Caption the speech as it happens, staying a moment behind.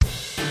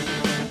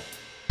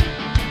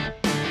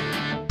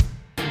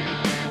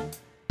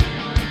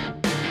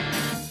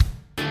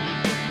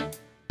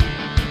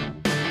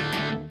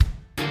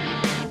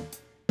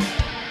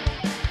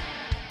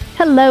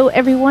Hello,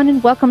 everyone,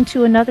 and welcome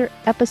to another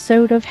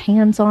episode of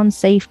Hands on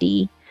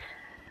Safety.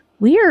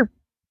 We are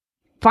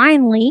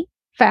finally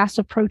fast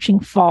approaching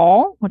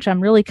fall, which I'm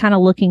really kind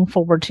of looking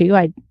forward to.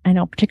 I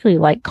don't particularly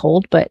like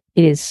cold, but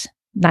it is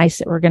nice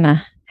that we're going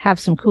to have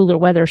some cooler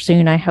weather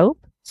soon, I hope.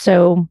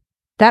 So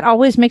that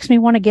always makes me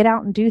want to get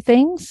out and do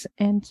things.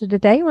 And so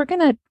today we're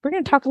going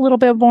to talk a little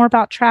bit more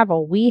about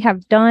travel. We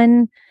have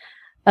done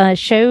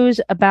shows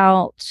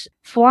about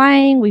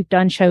flying. We've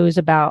done shows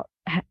about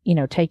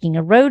taking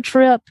a road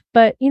trip,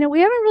 but, we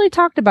haven't really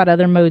talked about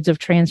other modes of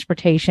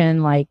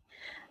transportation like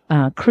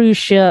cruise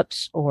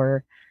ships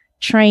or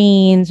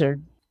trains or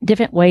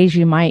different ways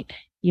you might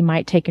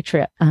take a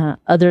trip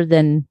other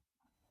than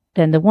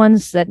the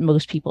ones that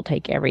most people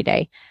take every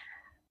day.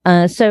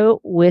 So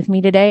with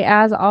me today,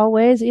 as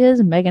always,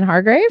 is Megan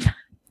Hargrave.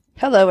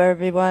 Hello,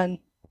 everyone.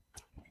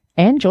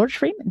 And George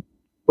Freeman.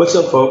 What's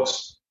up,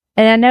 folks?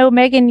 And I know,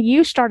 Megan,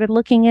 you started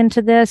looking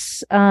into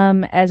this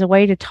as a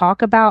way to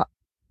talk about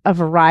a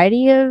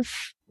variety of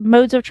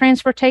modes of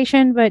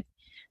transportation, but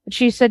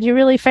she said you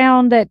really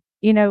found that,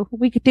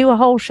 we could do a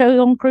whole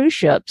show on cruise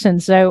ships.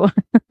 And so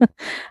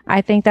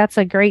I think that's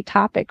a great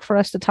topic for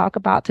us to talk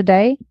about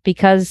today,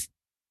 because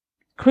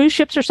cruise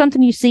ships are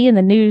something you see in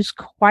the news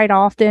quite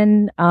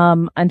often.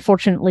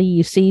 Unfortunately,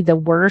 you see the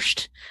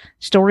worst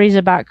stories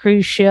about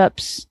cruise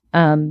ships.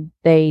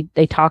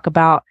 They talk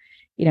about,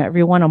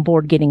 everyone on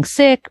board getting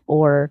sick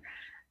or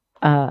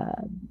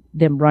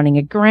them running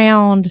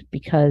aground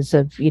because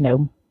of,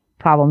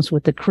 problems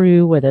with the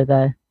crew, whether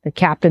the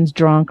captain's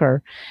drunk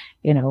or,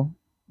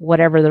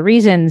 whatever the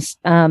reasons.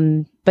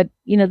 But,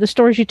 the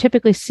stories you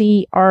typically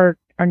see are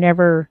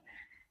never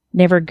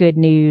good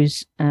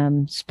news.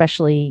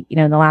 Especially,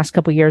 in the last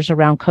couple of years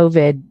around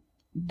COVID,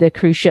 the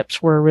cruise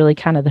ships were really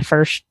kind of the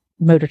first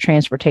mode of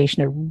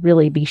transportation to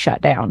really be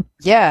shut down.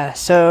 Yeah.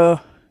 So,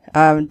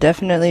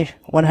 definitely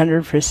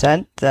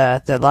 100%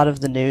 that a lot of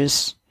the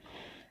news,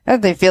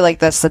 and they feel like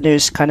that's the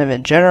news kind of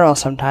in general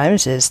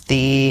sometimes, is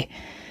the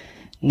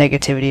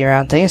negativity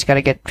around things, got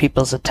to get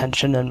people's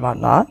attention and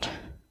whatnot.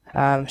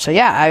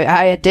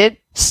 I did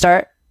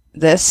start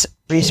this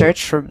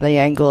research from the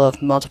angle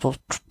of multiple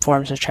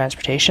forms of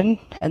transportation,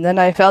 and then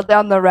I fell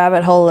down the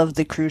rabbit hole of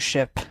the cruise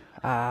ship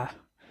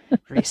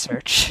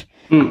research,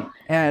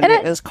 and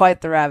it was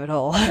quite the rabbit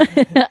hole.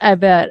 I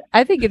bet.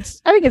 I think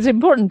it's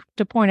important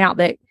to point out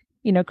that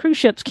cruise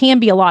ships can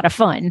be a lot of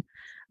fun,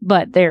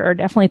 but there are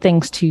definitely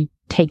things to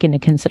take into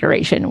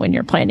consideration when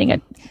you're planning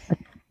a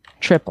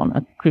trip on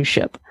a cruise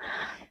ship.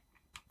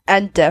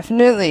 And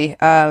definitely,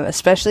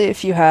 especially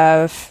if you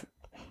have,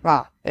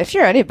 if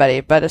you're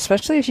anybody, but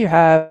especially if you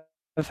have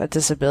a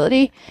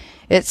disability,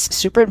 it's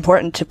super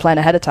important to plan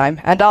ahead of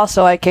time. And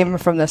also, I came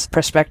from this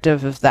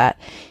perspective of that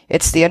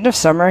it's the end of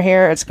summer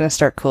here, it's going to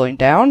start cooling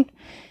down,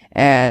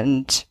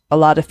 and a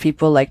lot of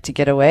people like to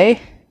get away,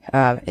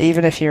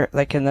 even if you're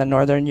like in the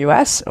northern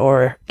US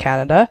or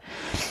Canada.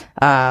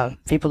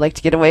 People like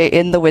to get away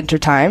in the winter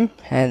time,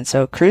 and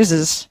so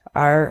cruises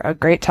are a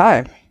great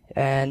time.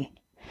 And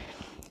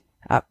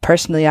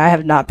personally, I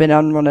have not been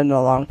on one in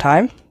a long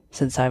time,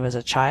 since I was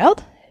a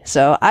child,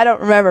 so I don't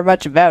remember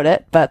much about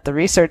it, but the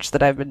research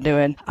that I've been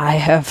doing, I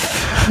have,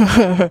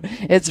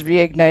 it's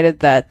reignited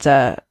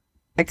that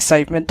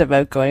excitement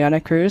about going on a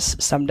cruise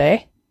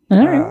someday.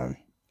 All right.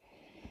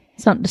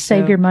 Something to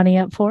save your money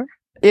up for.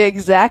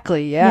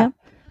 Exactly, yeah.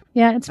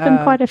 Yeah, it's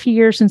been quite a few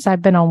years since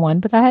I've been on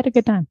one, but I had a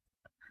good time.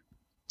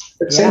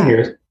 Same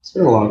here. It's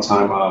been a long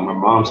time. My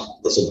mom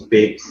was a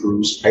big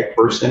cruise type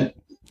person.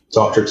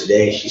 Talked to her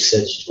today. She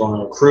said she's going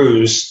on a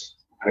cruise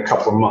in a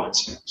couple of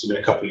months. It's been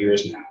a couple of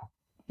years now.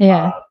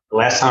 Yeah. The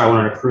last time I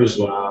went on a cruise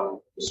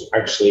was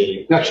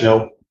actually, went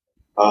on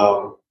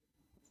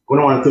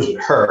a cruise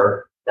with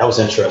her. That was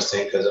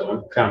interesting because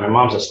my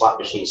mom's a slot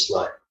machine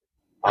slut.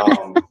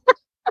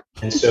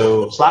 And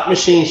so slot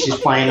machines, she's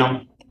playing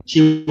them.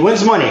 She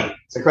wins money.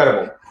 It's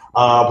incredible.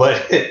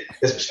 But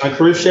on a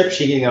cruise ship,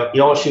 she can eat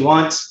all she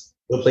wants.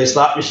 Go play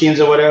slot machines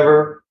or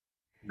whatever.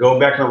 Go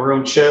back in her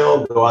room,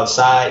 chill, go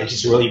outside. It's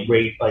just a really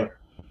great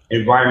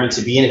environment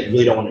to be in if you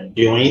really don't want to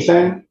do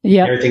anything.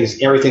 Yeah.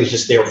 Everything's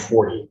just there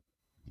for you.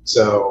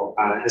 So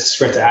this is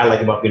great that I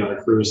like about being on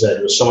a cruise, that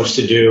there's so much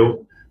to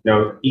do.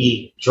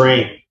 Eat,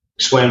 drink,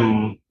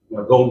 swim,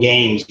 go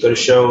games, go to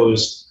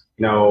shows,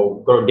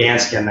 go to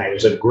dance at night. It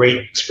was a great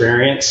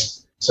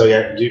experience. So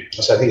yeah,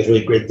 so I think it's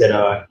really great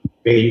that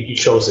maybe you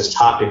chose this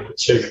topic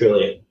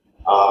particularly.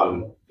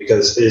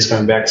 Because it is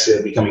coming back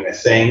to becoming a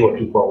thing where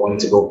people are wanting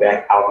to go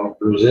back out on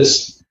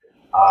cruises.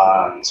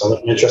 So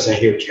I'm interested to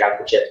hear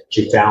what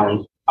you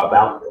found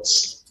about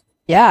this.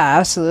 Yeah,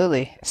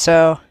 absolutely.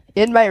 So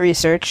in my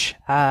research,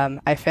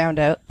 I found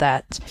out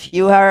that if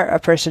you are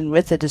a person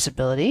with a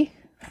disability,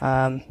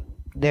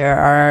 there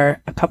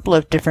are a couple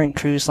of different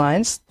cruise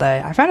lines.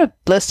 I found a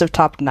list of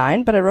top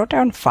 9, but I wrote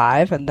down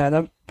 5, and they're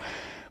the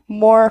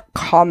more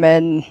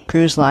common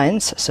cruise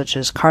lines, such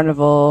as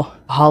Carnival,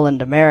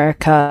 Holland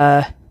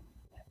America,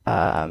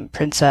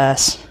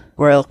 Princess,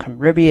 Royal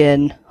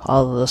Caribbean,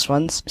 all of those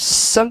ones.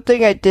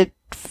 Something I did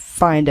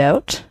find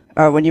out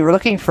when you were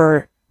looking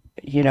for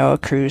a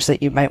cruise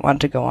that you might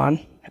want to go on,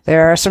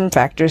 there are some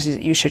factors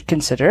that you should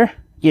consider.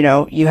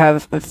 You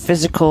have a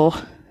physical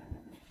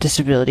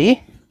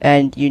disability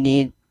and you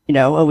need,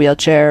 a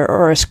wheelchair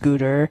or a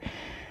scooter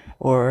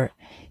or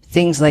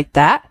things like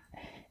that.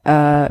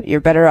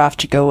 You're better off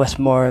to go with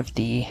more of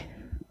the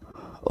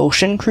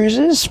ocean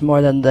cruises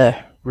more than the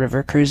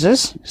river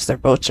cruises, because their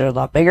boats are a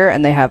lot bigger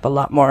and they have a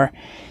lot more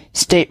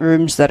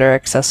staterooms that are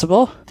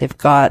accessible. They've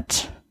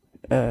got,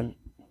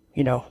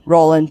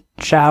 roll-in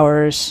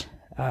showers,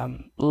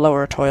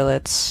 lower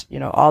toilets,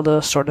 all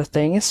those sort of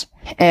things.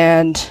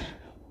 And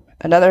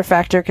another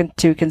factor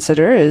to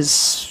consider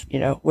is,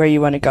 where you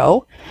want to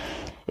go.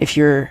 If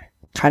you're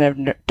kind of,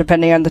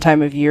 depending on the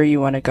time of year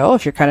you want to go,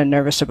 if you're kind of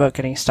nervous about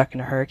getting stuck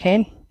in a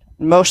hurricane,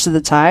 most of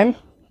the time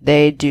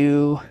they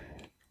do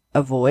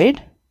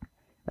avoid.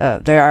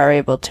 They are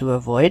able to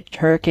avoid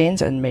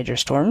hurricanes and major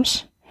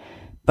storms.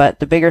 But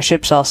the bigger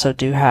ships also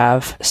do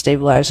have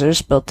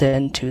stabilizers built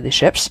into the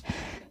ships.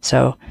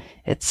 So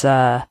it's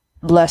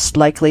less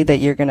likely that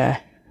you're going to,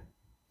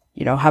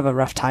 have a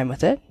rough time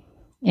with it.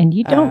 And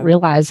you don't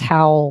realize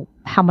how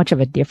much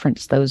of a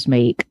difference those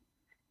make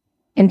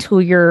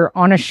until you're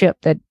on a ship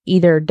that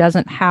either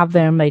doesn't have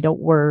them, they don't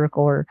work,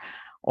 or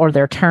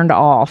they're turned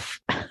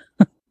off.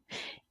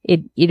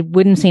 It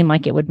wouldn't seem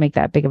like it would make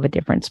that big of a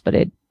difference, but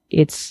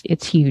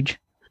it's huge.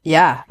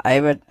 Yeah, I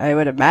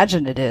would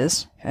imagine it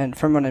is. And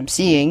from what I'm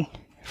seeing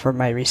from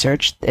my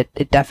research,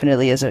 it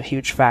definitely is a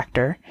huge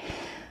factor.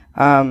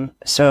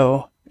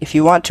 So if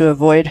you want to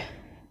avoid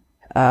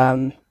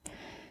the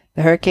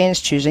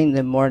hurricanes, choosing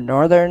the more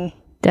northern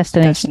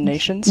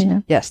destinations, yeah.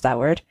 Yes, that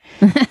word,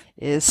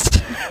 is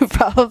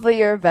probably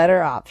your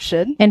better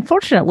option. And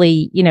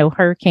fortunately,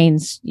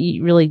 hurricanes,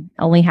 you really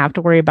only have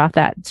to worry about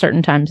that at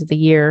certain times of the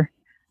year.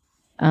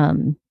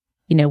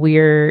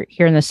 We're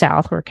here in the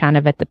South, we're kind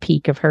of at the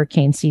peak of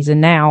hurricane season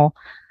now.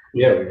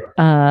 Yeah, we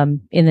are.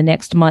 In the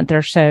next month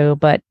or so.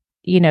 But,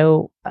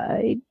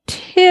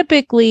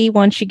 typically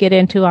once you get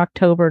into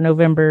October,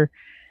 November,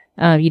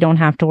 you don't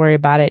have to worry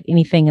about it.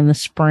 Anything in the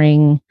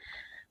spring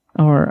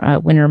or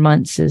winter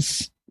months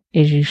is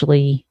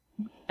usually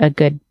a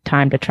good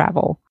time to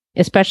travel,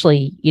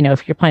 especially,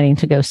 if you're planning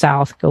to go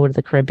south, go to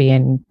the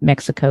Caribbean,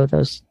 Mexico,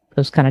 those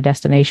kind of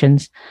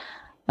destinations.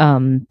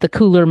 The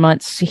cooler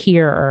months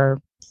here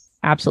are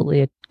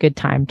absolutely a good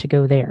time to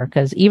go there,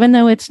 because even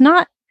though it's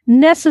not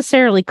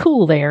necessarily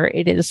cool there,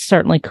 it is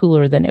certainly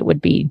cooler than it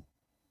would be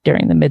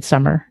during the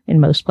midsummer in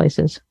most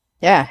places.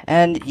 Yeah,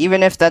 and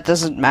even if that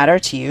doesn't matter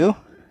to you,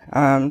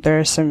 there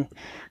are some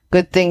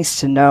good things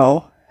to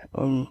know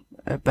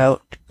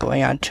about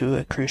going onto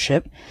a cruise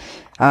ship.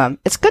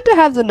 It's good to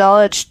have the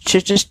knowledge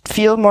to just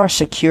feel more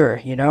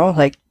secure,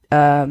 like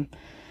a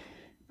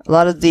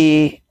lot of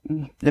the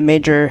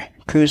major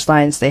cruise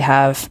lines, they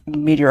have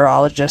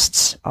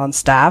meteorologists on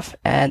staff,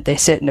 and they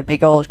sit in a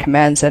big old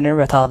command center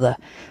with all the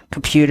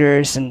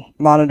computers and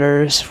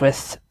monitors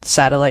with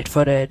satellite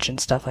footage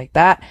and stuff like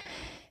that.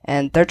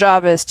 And their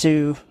job is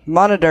to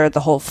monitor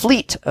the whole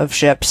fleet of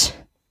ships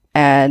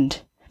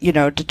and,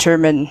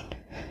 determine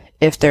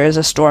if there is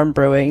a storm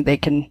brewing. They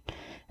can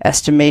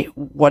estimate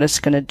what it's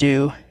going to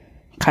do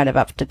kind of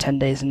up to 10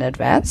 days in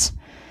advance.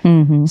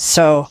 Mm-hmm.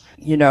 So,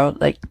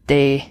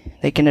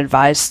 they can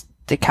advise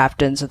the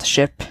captains of the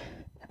ship.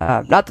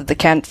 Not that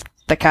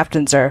the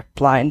captains are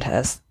blind,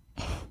 as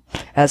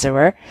it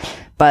were,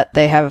 but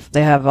they have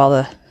all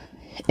the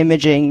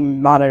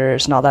imaging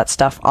monitors and all that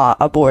stuff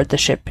aboard the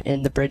ship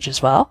in the bridge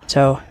as well.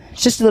 So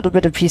it's just a little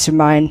bit of peace of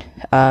mind.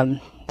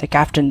 The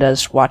captain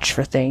does watch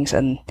for things,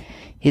 and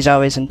he's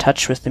always in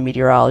touch with the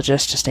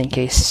meteorologist just in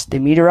case the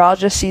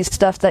meteorologist sees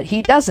stuff that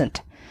he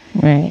doesn't.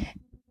 Right.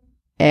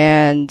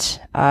 And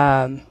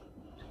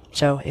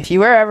so if you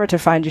were ever to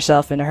find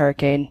yourself in a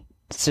hurricane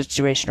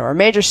situation or a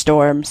major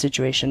storm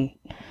situation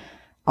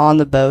on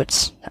the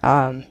boats,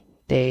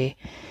 they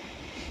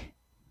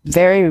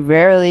very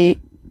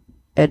rarely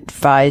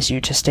advise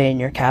you to stay in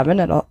your cabin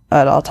at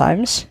all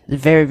times.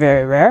 It's very,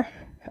 very rare.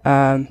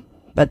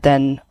 But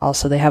then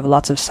also they have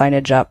lots of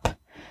signage up.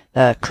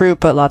 The crew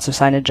put lots of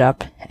signage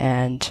up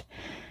and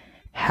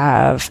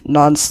have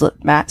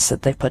non-slip mats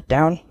that they put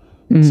down.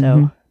 Mm-hmm.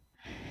 So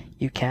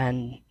you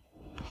can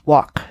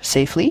walk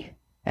safely.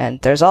 And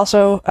there's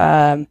also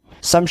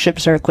some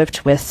ships are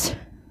equipped with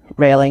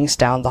railings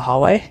down the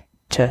hallway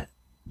to,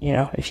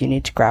 if you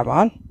need to grab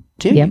on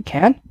to, You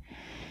can.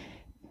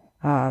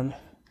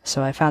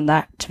 So I found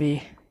that to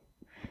be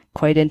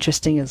quite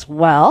interesting as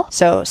well.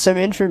 So some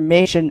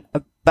information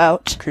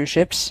about cruise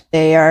ships.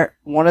 They are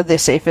one of the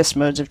safest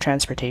modes of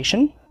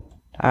transportation.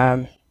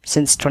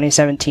 Since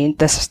 2017,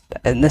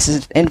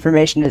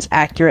 information is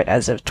accurate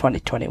as of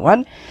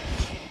 2021.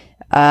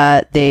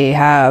 They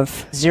have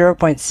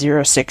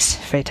 0.06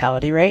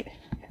 fatality rate,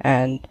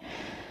 and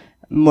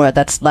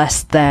that's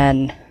less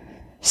than,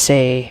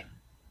 say,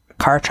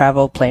 car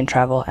travel, plane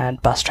travel,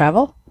 and bus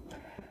travel,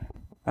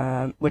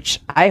 which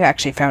I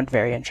actually found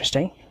very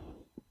interesting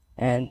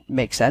and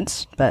makes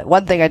sense. But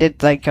one thing I did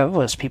think of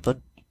was people,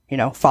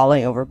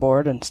 falling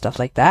overboard and stuff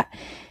like that.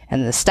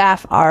 And the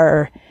staff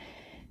are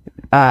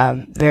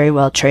very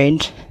well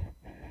trained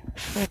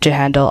to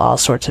handle all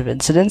sorts of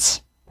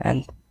incidents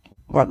and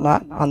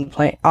whatnot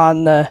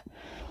on the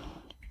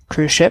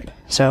cruise ship.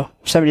 So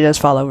if somebody does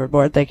fall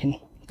overboard, they can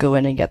go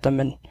in and get them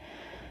and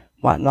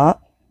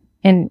whatnot.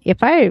 And if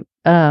I,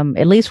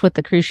 at least with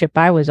the cruise ship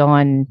I was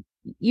on,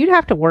 you'd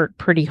have to work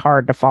pretty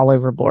hard to fall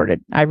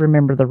overboard. I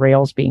remember the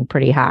rails being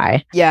pretty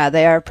high. Yeah,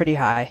 they are pretty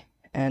high.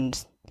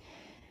 And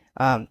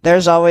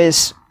there's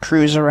always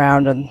crews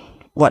around and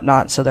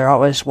whatnot, so they're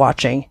always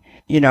watching,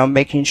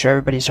 making sure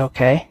everybody's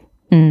okay.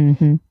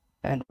 Mm-hmm.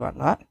 And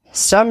whatnot.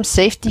 Some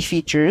safety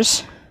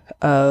features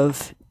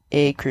of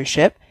a cruise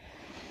ship,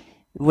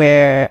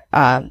 where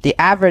the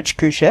average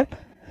cruise ship,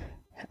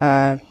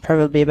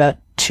 probably about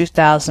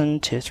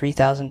 2,000 to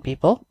 3,000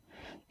 people,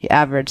 the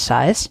average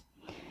size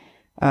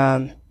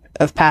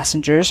of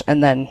passengers,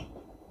 and then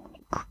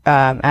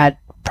add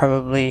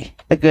probably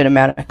a good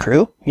amount of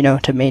crew,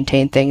 to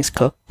maintain things,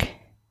 cook,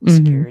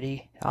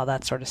 security, all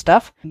that sort of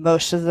stuff.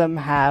 Most of them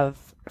have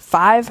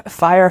 5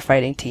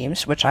 firefighting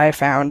teams, which I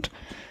found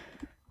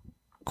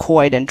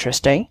quite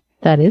interesting.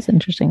 That is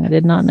interesting. I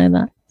did not know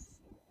that.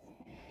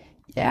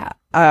 Yeah.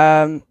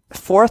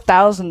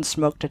 4,000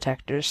 smoke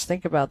detectors.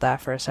 Think about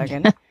that for a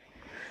second. A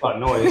lot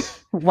of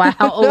noise.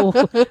 Wow.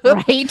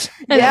 Right?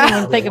 I didn't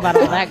even think about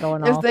all that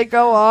going on. If they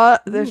go on,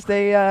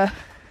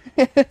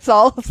 it's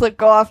all of them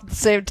go off at the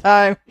same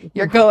time,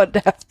 you're going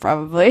deaf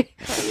probably.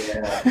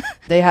 Yeah.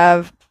 They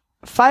have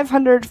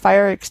 500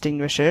 fire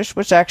extinguishers,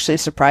 which actually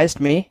surprised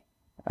me.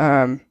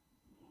 I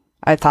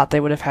thought they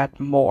would have had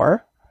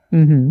more.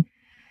 Mm-hmm.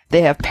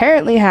 They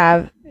apparently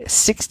have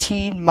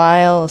 16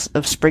 miles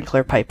of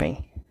sprinkler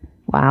piping.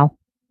 Wow.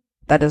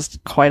 That is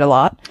quite a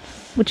lot.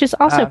 Which is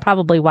also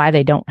probably why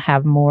they don't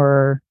have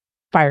more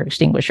fire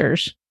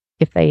extinguishers,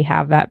 if they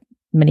have that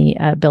many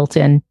built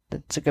in.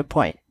 That's a good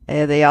point.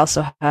 They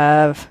also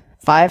have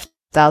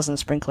 5,000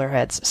 sprinkler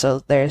heads.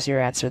 So there's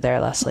your answer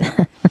there, Leslie.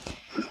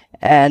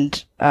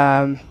 And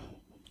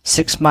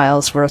 6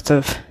 miles worth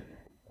of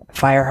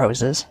fire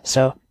hoses.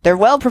 So they're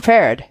well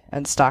prepared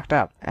and stocked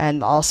up.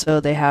 And also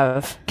they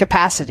have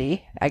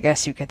capacity, I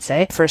guess you could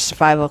say, for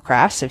survival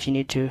crafts if you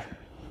need to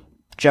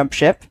jump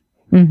ship.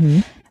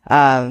 Mm-hmm.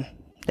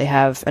 They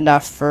have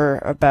enough for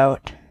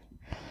about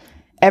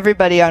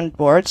everybody on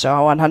board,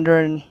 so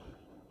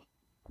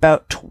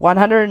about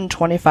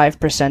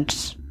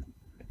 125%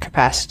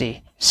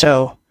 capacity.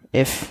 So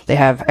if they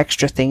have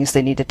extra things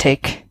they need to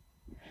take,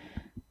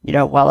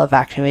 while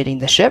evacuating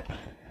the ship,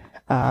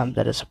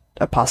 that is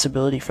a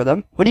possibility for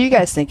them. What do you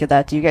guys think of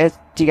that? Do you guys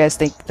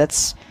think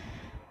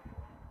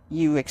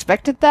you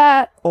expected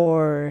that,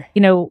 or?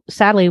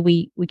 Sadly,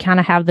 we kind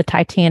of have the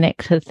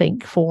Titanic to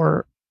thank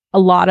for a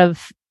lot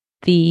of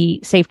the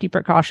safety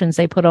precautions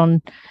they put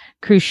on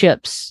cruise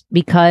ships,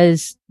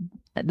 because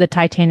the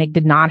Titanic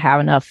did not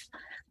have enough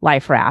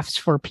life rafts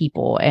for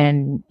people,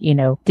 and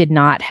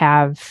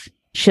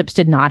ships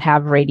did not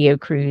have radio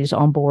crews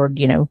on board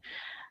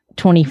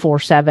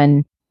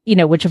 24/7,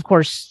 which of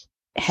course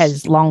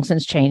has long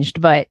since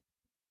changed, but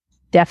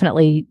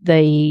definitely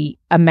the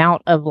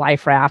amount of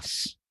life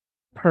rafts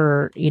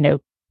per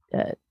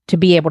to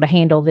be able to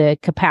handle the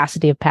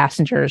capacity of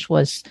passengers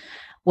was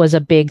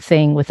a big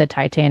thing with the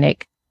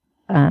Titanic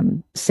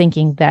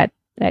sinking, that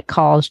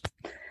caused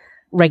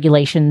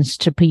regulations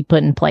to be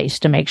put in place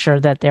to make sure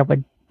that there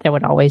would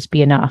always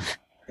be enough.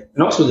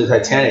 And also the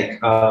Titanic,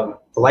 the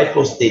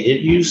lifeboats they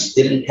did use,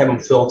 they didn't have them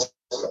filled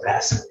to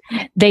capacity.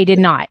 They did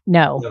not.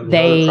 No,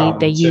 they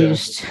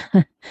used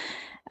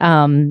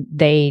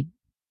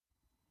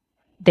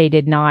they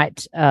did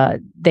not.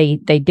 They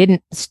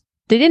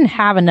didn't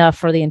have enough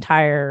for the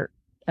entire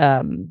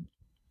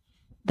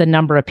the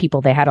number of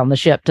people they had on the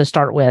ship to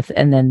start with,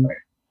 and then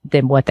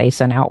what they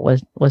sent out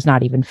was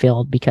not even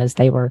filled, because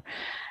they were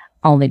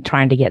only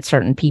trying to get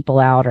certain people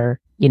out, or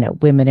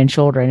women and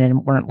children,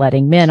 and weren't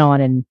letting men on.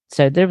 And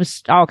so there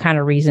was all kind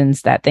of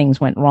reasons that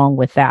things went wrong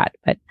with that,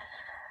 but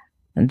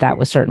that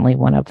was certainly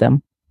one of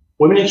them.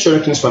 Women and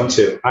children can swim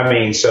too.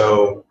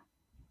 So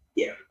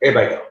yeah,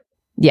 everybody go.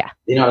 Yeah.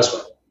 You know how to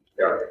swim.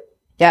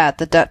 Yeah,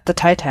 the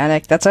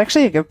Titanic, that's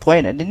actually a good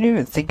point. I didn't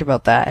even think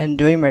about that in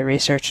doing my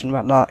research and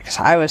whatnot, because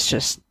I was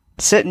just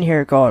sitting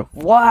here going,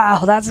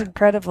 wow, that's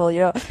incredible.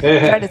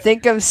 Trying to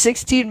think of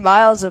 16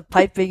 miles of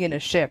piping in a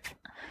ship.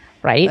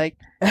 Right?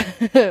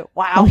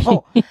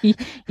 Wow.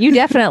 You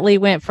definitely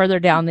went further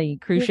down the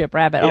cruise ship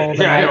rabbit hole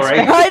than I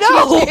expected. I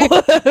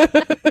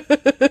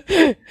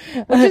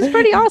know. Which is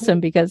pretty awesome,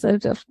 because I've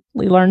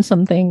definitely learned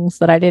some things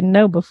that I didn't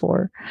know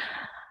before.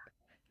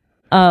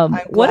 I'm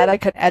glad I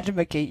could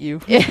educate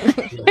you.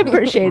 I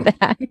appreciate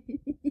that.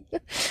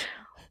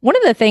 One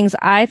of the things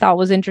I thought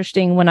was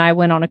interesting when I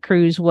went on a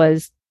cruise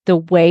was the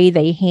way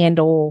they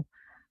handle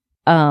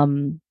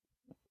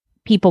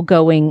people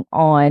going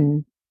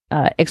on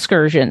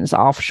excursions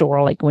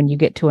offshore, like when you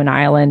get to an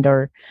island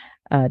or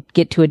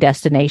get to a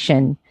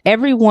destination.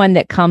 Everyone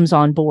that comes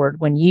on board,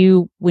 when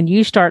you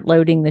start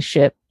loading the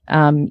ship,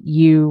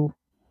 you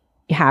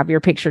have your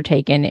picture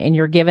taken and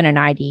you're given an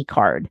ID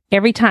card.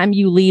 Every time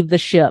you leave the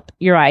ship,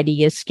 your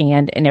ID is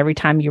scanned, and every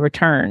time you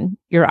return,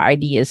 your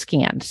ID is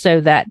scanned,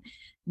 so that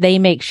they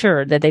make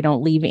sure that they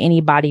don't leave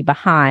anybody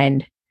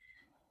behind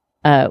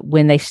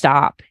when they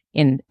stop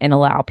and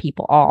allow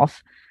people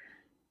off.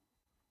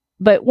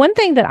 But one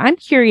thing that I'm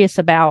curious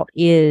about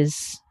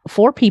is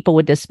for people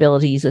with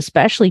disabilities,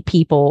 especially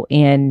people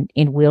in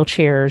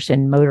wheelchairs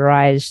and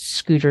motorized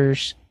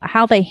scooters,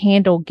 how they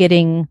handle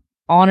getting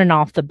on and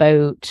off the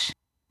boat,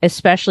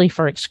 especially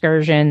for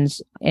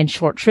excursions and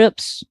short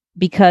trips,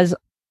 because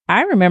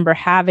I remember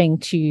having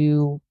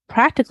to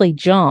practically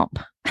jump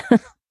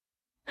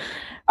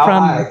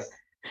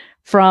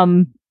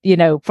from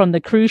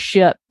the cruise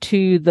ship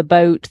to the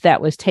boat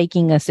that was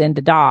taking us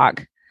into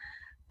dock,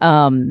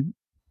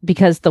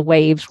 because the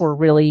waves were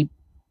really,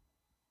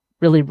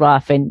 really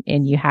rough, and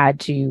you had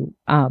to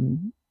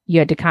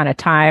kind of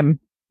time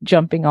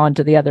jumping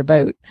onto the other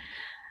boat,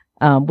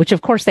 which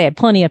of course they had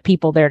plenty of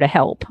people there to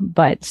help,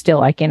 but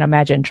still I can't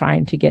imagine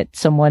trying to get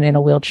someone in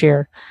a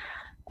wheelchair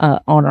on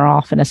or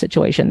off in a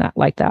situation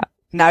like that.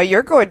 Now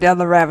you're going down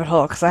the rabbit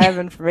hole because I have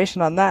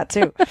information on that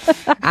too.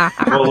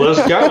 Well,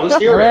 let's go. Let's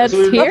hear it.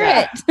 Let's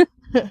hear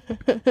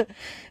it.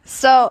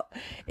 So,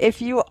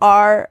 if you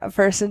are a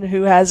person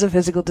who has a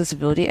physical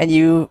disability and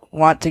you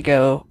want to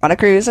go on a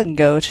cruise and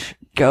go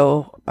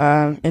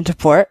into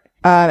port,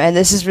 and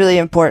this is really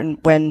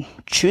important when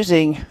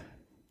choosing,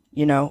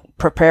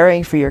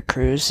 preparing for your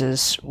cruise,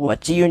 is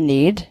what do you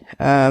need?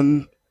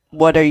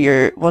 What are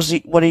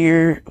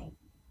your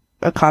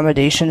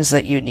accommodations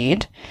that you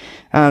need?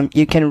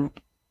 You can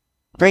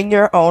bring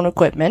your own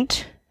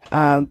equipment,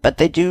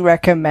 but it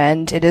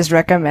is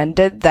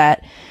recommended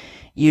that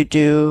you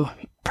do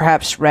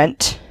perhaps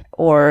rent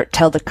or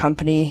tell the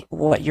company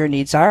what your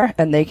needs are,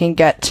 and they can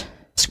get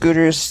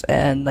scooters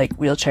and like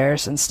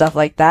wheelchairs and stuff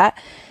like that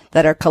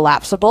are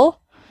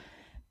collapsible,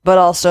 but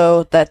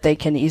also that they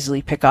can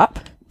easily pick up,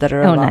 that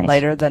are a lot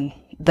lighter than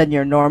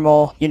your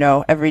normal,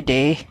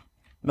 everyday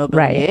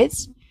mobility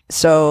aids.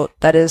 So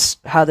that is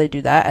how they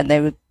do that, and they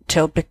would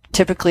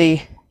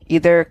typically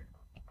either,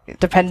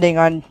 depending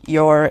on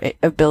your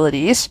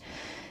abilities,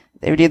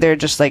 they would either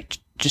just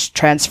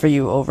transfer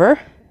you over.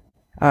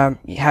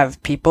 You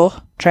have people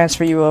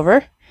transfer you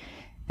over,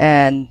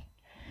 and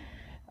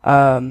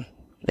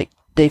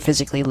they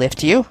physically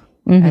lift you,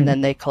 and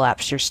then they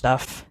collapse your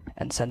stuff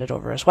and send it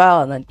over as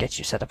well, and then get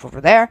you set up over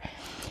there.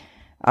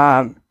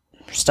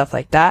 Stuff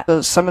like that.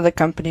 So some of the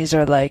companies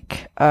are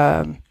like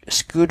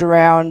Scoot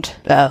Around.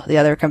 The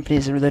other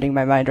companies are eluding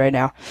my mind right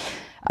now.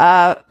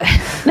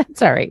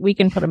 That's all right. We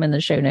can put them in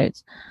the show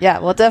notes. Yeah,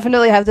 we'll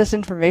definitely have this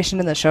information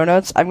in the show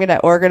notes. I'm going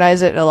to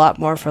organize it a lot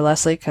more for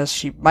Leslie because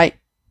she might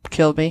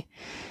kill me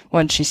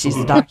when she sees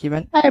the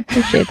document. I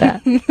appreciate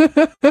that.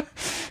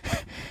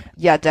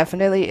 Yeah,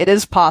 definitely. It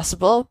is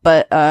possible,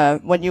 but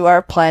when you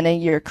are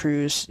planning your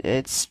cruise,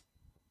 it's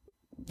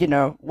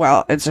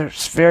it's a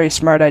very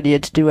smart idea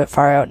to do it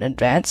far out in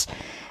advance.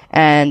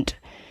 And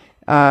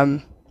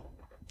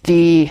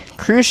the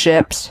cruise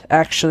ships,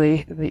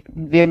 actually,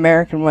 the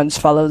American ones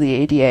follow the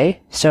ADA.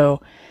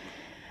 So,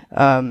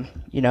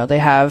 they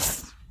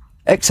have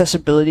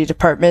accessibility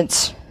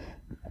departments,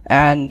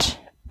 and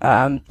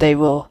they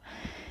will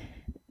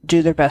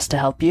do their best to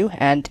help you.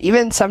 And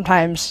even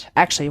sometimes,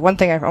 actually, one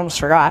thing I almost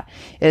forgot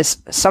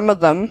is some of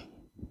them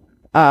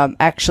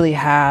actually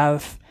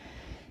have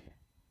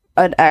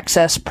an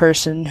access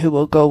person who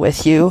will go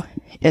with you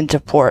into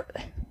port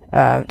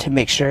to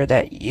make sure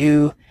that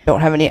you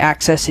don't have any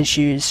access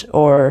issues,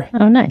 or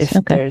if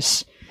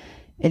there's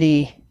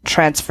any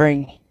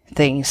transferring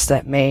things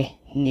that may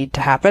need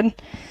to happen.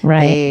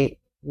 Right.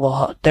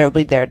 There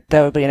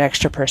will be an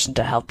extra person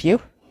to help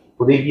you.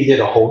 Will they be there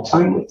the whole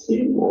time with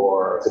you,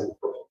 or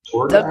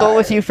they'll go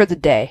with you for the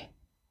day?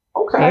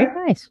 Okay.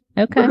 Very nice.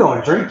 Okay. We're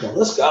going drinking.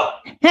 Let's go.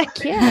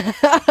 Heck yeah.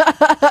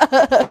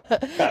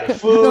 Got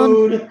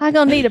food. I'm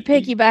going to need a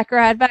piggyback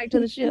ride back to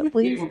the ship,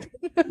 please.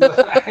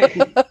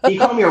 Can you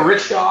call me a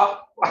rich dog?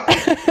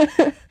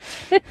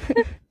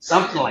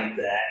 Something like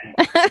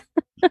that.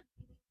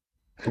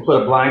 We'll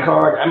put a blind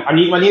card. I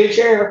need a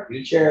chair. I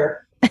need a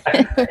chair.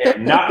 I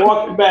am not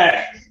walking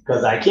back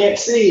because I can't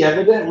see,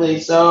 evidently.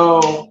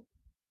 So,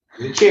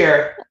 the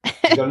chair.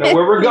 You don't know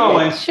where we're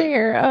going.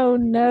 Chair. Oh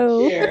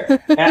no. Chair.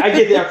 And I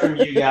get that from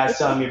you guys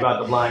telling me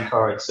about the blind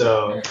card.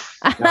 So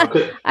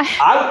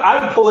I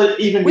would pull it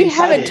even. We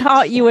haven't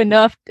taught you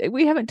enough.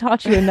 We haven't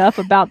taught you enough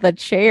about the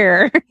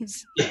chairs.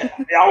 Yeah,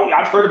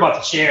 I've heard about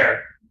the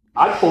chair.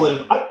 I'd pull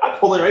it. I'd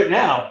pull it right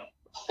now.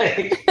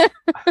 Look,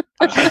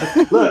 I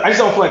just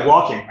don't feel like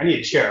walking. I need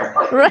a chair.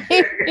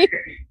 Right.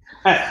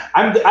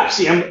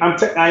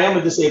 I am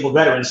a disabled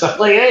veteran, so I'm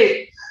like,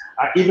 hey.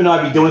 Even though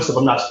I'd be doing stuff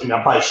I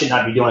probably should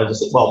not be doing. I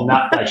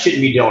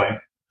shouldn't be doing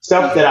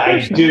stuff that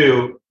I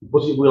do.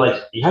 We're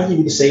like, you have to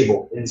be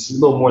disabled, and it's a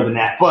little more than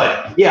that.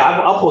 But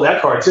yeah, I'll pull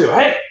that card too.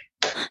 Hey,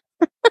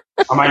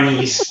 on my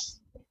knees.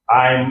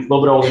 I'm a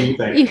little bit older than you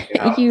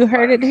think. You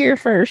heard it here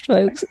first,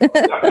 folks.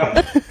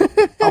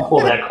 I'll pull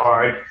that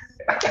card.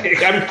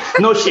 I'm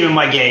no shame in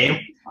my game.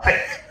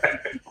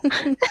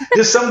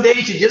 Just some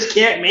days you just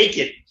can't make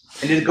it.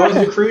 And it goes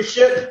to the cruise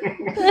ship.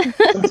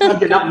 Sometimes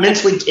you're not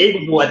mentally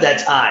capable at that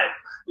time.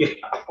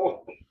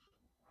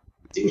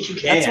 Do what you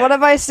can. That's one of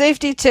my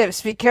safety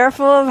tips. Be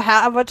careful of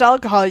how much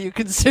alcohol you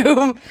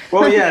consume.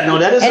 Well, yeah, no,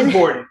 that is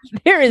important.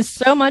 There is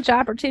so much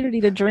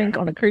opportunity to drink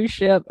on a cruise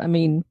ship. I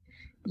mean,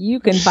 you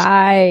can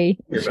buy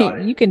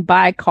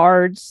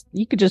cards.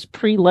 You could just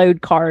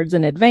preload cards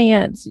in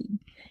advance.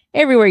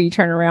 Everywhere you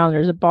turn around,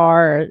 there's a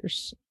bar.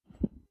 There's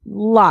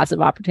lots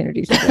of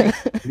opportunities to drink.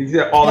 These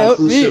are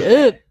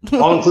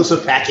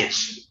all-inclusive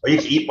package. Or you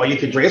can eat, or you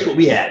can drink. That's what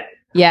we had.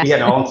 Yeah, we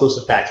had an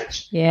all-inclusive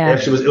package. Yeah,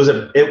 actually, it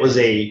was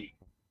a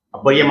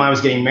buddy of mine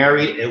was getting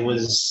married. It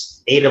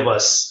was 8 of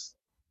us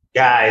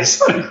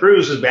guys on a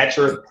cruise. It was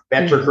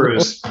bachelor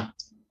cruise.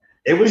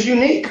 It was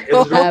unique. It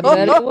was really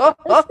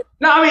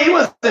No, I mean, it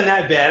wasn't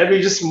that bad. I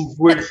mean, just some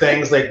weird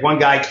things. Like one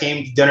guy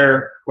came to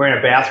dinner wearing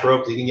a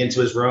bathrobe so he can get into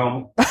his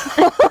room.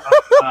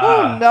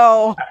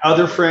 No.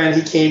 Other friend,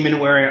 he came in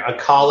wearing a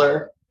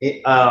collar,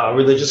 a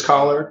religious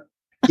collar.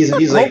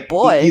 He's like,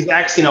 boy. He's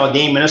actually, a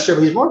ordained minister,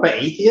 but he's more of an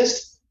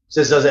atheist.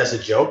 Just does that as a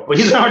joke, but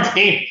he's an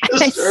ordained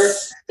minister.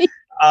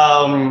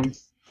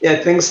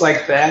 Yeah, things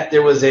like that.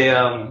 There was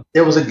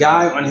a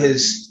guy on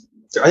his,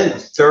 I think,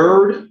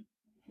 3rd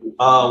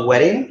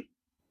wedding,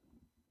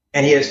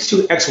 and he has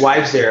 2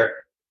 ex-wives there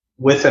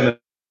with him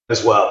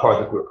as well, part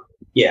of the group.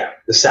 Yeah,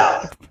 the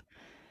South.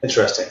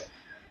 Interesting.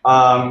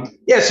 So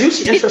you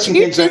see interesting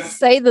things. Did you just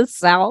say the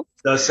South?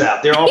 The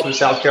South. They're all from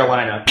South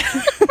Carolina.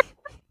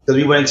 Because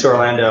we went to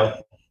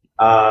Orlando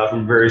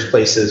from various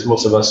places.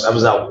 Most of us, I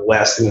was out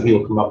west, and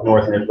people come up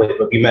north and everybody,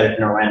 but we met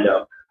in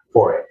Orlando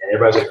for it. And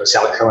everybody's like from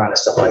South Carolina,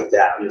 stuff like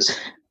that. Just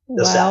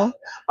the South.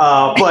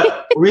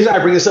 But the reason I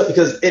bring this up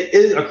because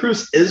a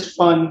cruise is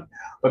fun.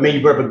 But man,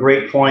 you brought up a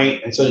great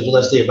point, and so did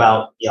Leslie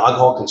about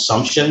alcohol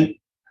consumption,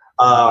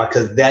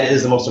 because that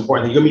is the most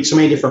important thing. You're gonna meet so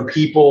many different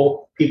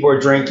people. People are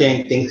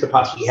drinking. Things could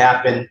possibly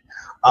happen,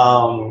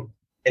 and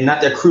not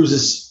that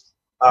cruises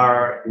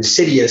are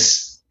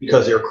insidious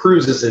because they're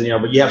cruises, and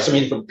but you have so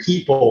many different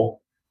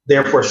people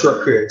there for a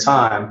short period of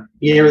time.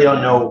 You really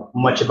don't know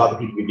much about the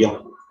people you're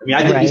dealing with. I mean,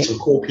 I did meet some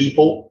cool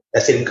people that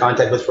I stayed in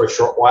contact with for a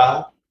short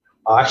while.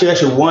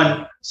 Actually,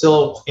 one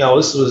still,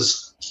 this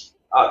was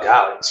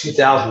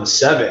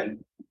 2007.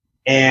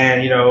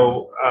 And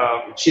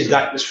she's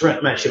got this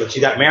friend. She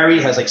got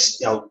married, has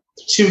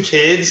 2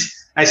 kids.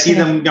 I see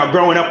them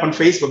growing up on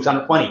Facebook. It's kind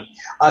of funny.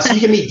 So you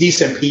can meet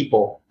decent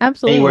people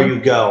anywhere you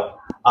go.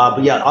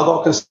 But yeah,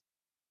 alcohol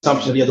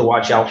consumption you have to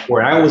watch out for.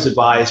 And I always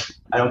advise,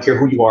 I don't care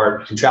who you are,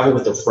 you can travel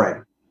with a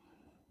friend.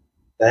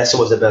 That's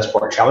always the best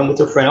part. Traveling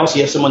with a friend. Also,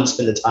 you have someone to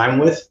spend the time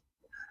with.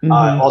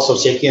 Also,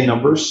 safety in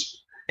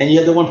numbers. And you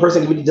have the one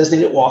person that can be a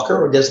designated walker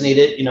or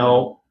designated,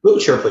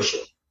 wheelchair pusher,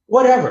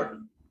 whatever.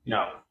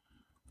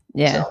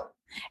 Yeah. So.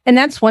 And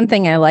that's one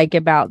thing I like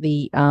about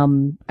the,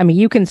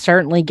 you can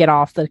certainly get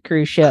off the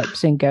cruise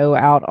ships and go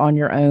out on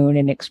your own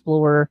and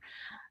explore.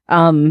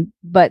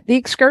 But the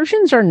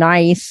excursions are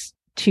nice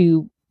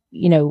to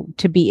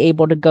be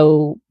able to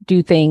go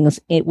do things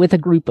with a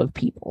group of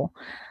people.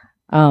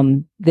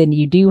 Then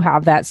you do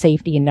have that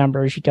safety in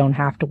numbers. You don't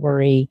have to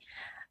worry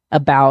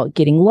about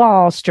getting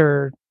lost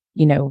or,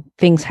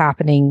 things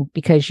happening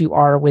because you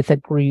are with a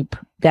group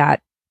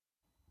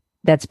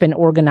that's been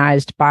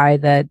organized by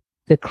the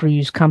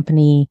cruise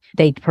company.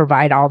 They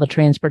provide all the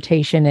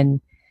transportation and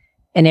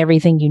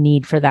everything you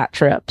need for that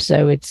trip.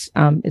 So it's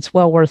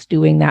well worth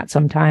doing that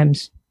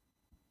sometimes.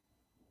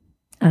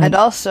 And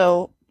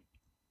also,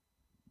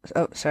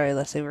 sorry,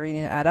 Leslie, were you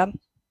going to add on?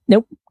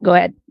 Nope. Go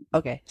ahead.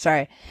 Okay.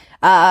 Sorry.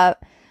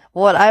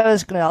 What I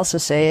was going to also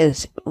say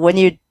is when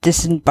you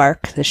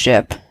disembark the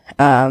ship,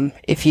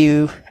 if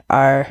you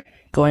are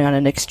going on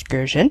an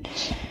excursion,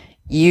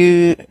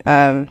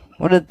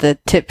 one of the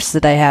tips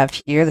that I have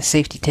here, the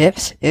safety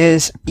tips,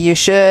 is you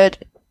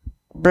should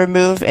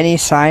remove any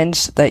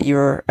signs that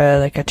you're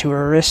like a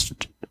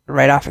tourist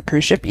right off a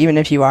cruise ship, even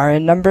if you are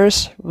in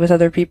numbers with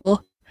other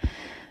people.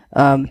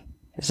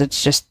 Because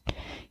it's just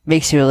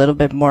makes you a little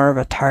bit more of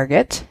a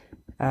target.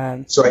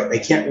 So I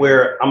can't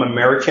wear I'm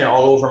American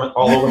all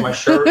over my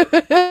shirt.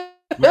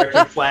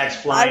 American flags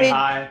flying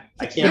high.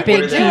 I can't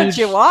wear that. Do what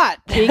you want.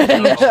 Big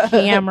huge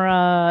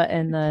camera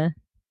and the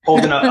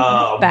holding a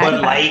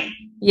Bud Light.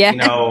 Yeah.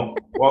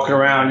 Walking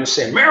around and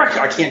saying,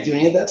 America, I can't do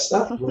any of that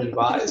stuff. I wouldn't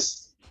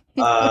advise.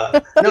 Do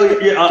that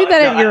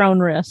at your own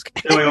risk.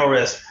 At my own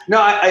risk. No,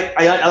 I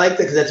like that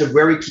because that's a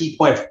very key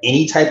point of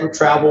any type of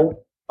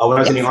travel. When I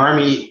was in the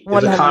Army,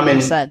 there's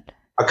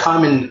a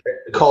common,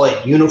 call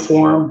it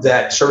uniform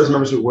that service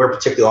members would wear,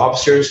 particularly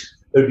officers.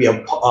 There would be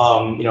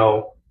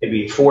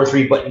maybe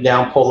 4-3 button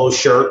down polo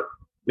shirt,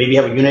 maybe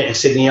have a unit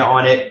insignia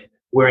on it,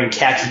 wearing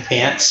khaki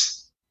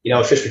pants,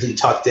 fishing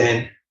tucked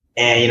in.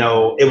 And,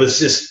 it was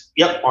just,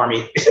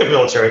 Army,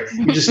 military.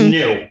 You just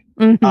knew.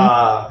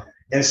 Mm-hmm.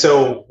 And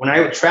so when I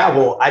would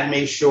travel, I'd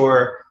make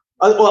sure,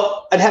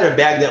 I'd had a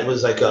bag that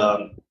was like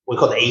we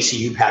call the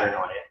ACU pattern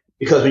on it.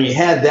 Because when you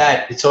had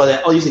that, it's all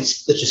that, usually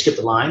let's just skip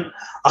the line.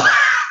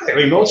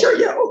 Military?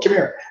 Yeah, come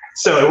here.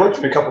 So it worked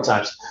for me a couple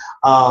times.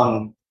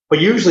 But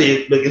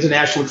usually, like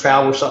international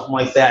travel or something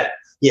like that,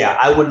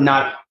 I would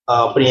not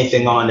put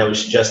anything on that would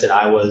suggest that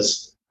I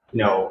was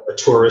a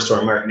tourist or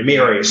American. They may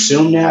already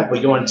assume that,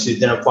 but you want to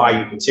identify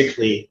you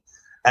particularly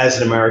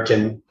as an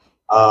American.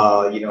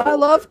 I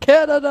love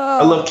Canada.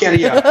 I love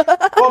Canada.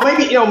 Yeah. Well,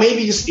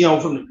 maybe just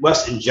from the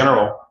West in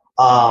general.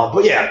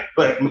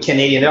 But I'm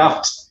Canadian.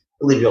 I'll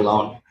leave you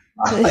alone.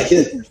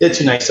 They're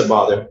too nice to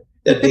bother.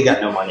 They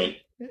got no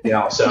money.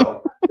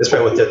 So that's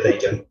probably what they're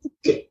thinking,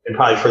 and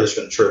probably furthest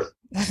from the truth.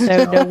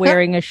 So no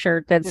wearing a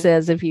shirt that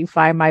says "If you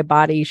find my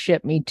body,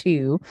 ship me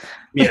too."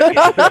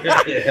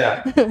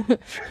 Yeah.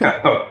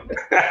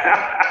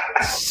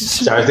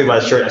 So I was thinking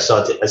about a shirt I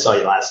saw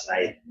you last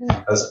night.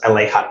 I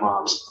like hot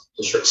moms.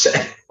 The shirt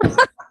said.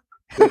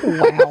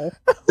 Wow.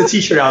 The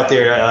T-shirt out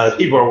there,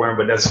 people are wearing,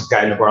 but that's the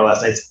guy in the bar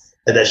last night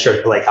had that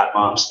shirt. I like hot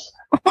moms.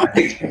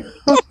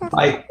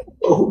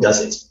 Who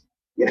doesn't?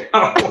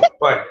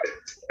 But,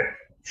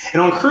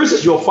 and on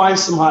cruises, you'll find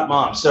some hot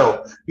moms.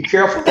 So be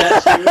careful with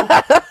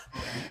that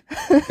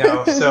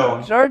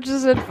too.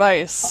 George's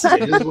advice. So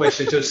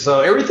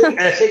everything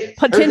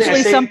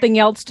potentially something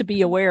else to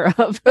be aware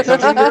of. Something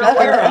to be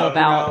aware of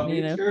about.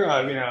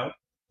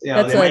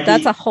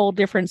 That's a whole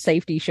different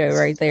safety show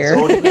right there.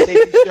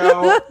 Safety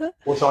show.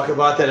 We'll talk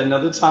about that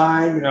another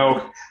time.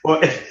 Well,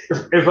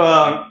 if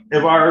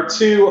our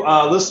two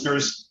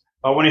listeners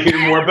want to hear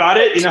more about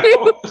it,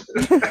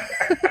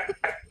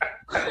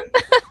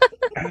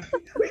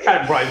 we kind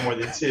of probably more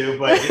than two,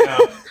 but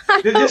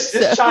just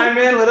chime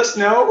in, let us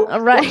know.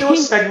 Right. We'll do a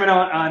segment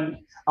on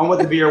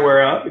what to be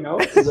aware of.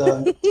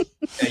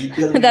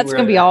 That's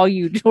going to be all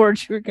you,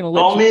 George. We're going to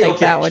let you take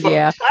that one.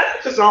 Yeah,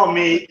 it's just all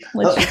me.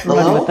 Let's just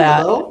run with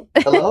that. Hello.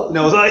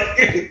 No, it's like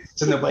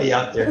there's nobody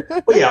out there.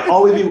 But yeah,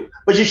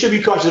 but you should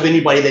be cautious of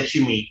anybody that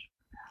you meet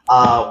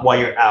while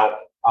you're out.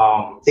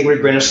 Take it with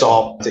a grain of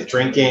salt.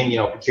 Drinking, be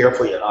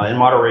careful in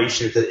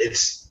moderation because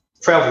it's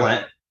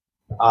prevalent.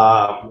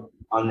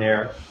 On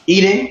there,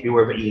 eating,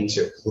 beware of eating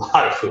too. A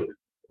lot of food.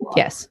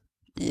 Yes.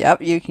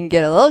 Yep, you can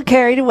get a little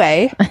carried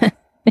away.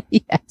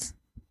 Yes.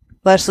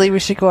 Leslie, we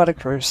should go on a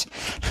cruise.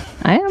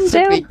 I am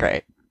down. It'd be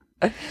great.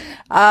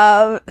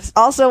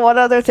 Also, one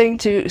other thing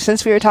too,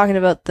 since we were talking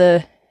about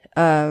the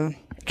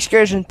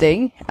excursion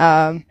thing,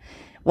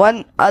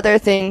 one other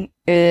thing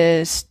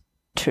is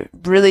to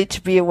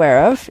be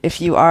aware of if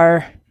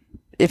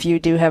you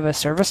do have a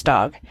service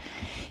dog,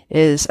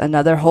 is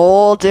another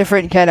whole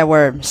different can of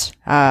worms.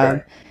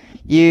 Sure.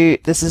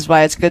 This is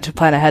why it's good to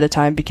plan ahead of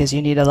time, because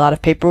you need a lot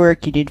of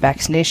paperwork, you need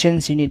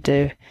vaccinations, you need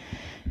to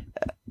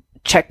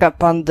check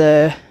up on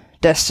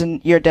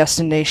your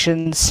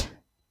destination's,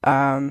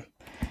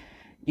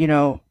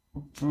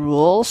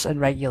 rules and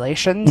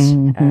regulations.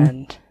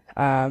 Mm-hmm.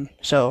 And,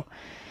 so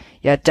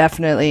yeah,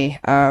 definitely.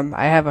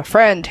 I have a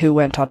friend who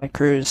went on a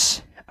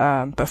cruise,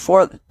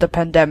 before the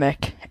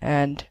pandemic,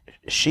 and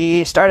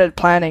she started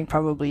planning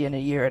probably in a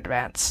year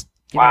advance.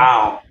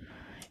 Wow.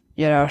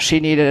 She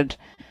needed,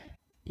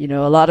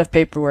 a lot of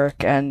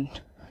paperwork and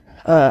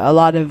a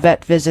lot of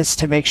vet visits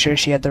to make sure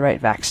she had the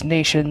right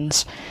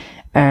vaccinations,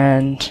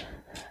 and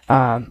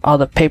all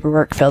the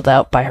paperwork filled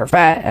out by her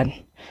vet. And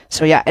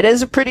so, yeah, it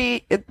is a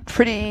pretty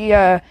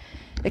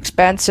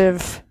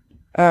expansive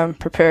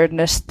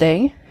preparedness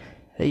thing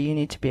that you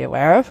need to be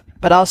aware of.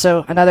 But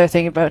also, another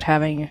thing about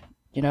having,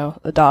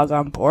 a dog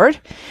on board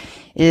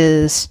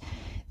is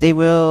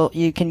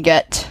you can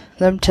get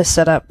them to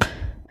set up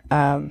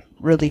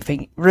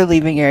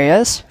relieving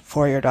areas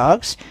for your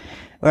dogs,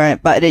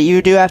 right? But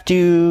you do have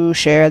to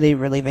share the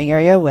relieving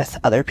area with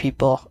other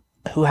people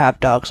who have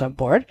dogs on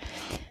board.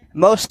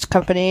 Most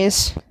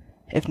companies,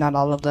 if not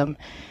all of them,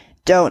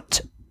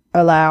 don't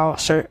allow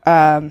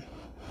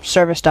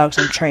service dogs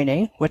in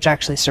training, which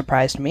actually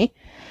surprised me,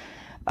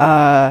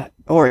 or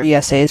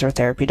ESAs or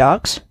therapy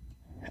dogs,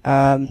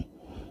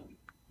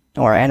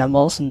 or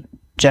animals in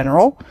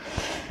general.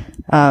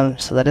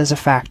 So that is a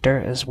factor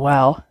as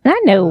well.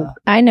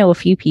 I know a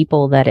few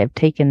people that have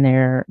taken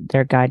their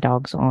guide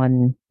dogs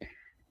on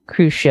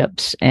cruise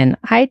ships, and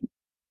I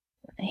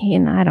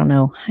don't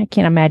know. I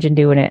can't imagine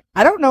doing it.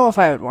 I don't know if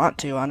I would want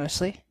to,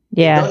 honestly.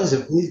 Yeah.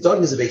 His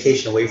dog is a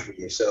vacation away from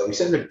you, so you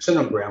send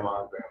them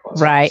grandma and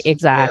grandpa's right, house.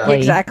 exactly.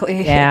 Yeah.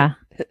 Exactly.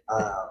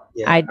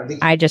 Yeah.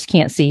 I just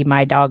can't see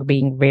my dog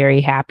being very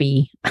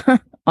happy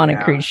on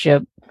a cruise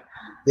ship.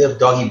 They have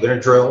doggy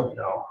Benadryl,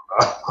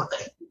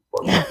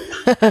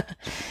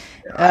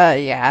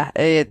 yeah,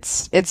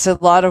 it's a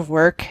lot of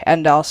work,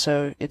 and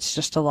also it's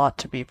just a lot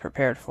to be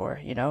prepared for,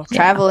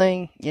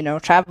 traveling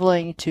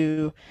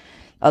to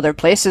other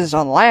places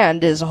on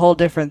land is a whole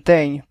different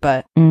thing,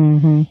 but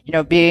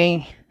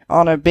being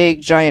on a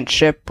big giant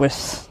ship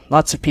with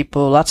lots of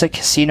people, lots of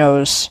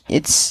casinos,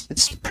 it's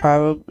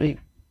probably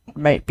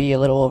might be a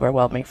little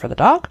overwhelming for the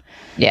dog.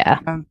 Yeah.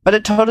 But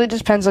it totally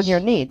depends on your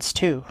needs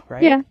too,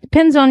 right? Yeah,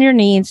 depends on your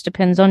needs,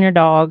 depends on your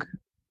dog.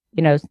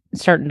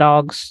 Certain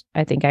dogs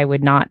I think I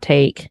would not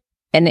take.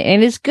 And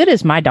as good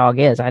as my dog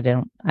is, I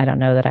don't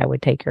know that I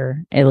would take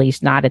her, at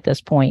least not at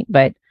this point,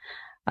 but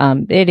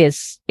it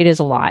is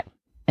a lot.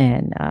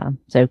 And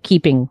so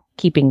keeping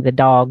the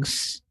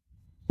dog's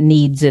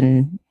needs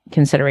and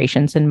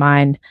considerations in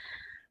mind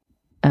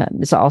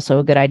is also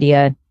a good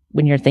idea.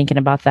 when you're thinking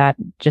about that,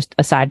 just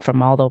aside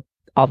from all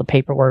the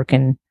paperwork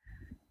and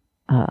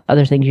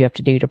other things you have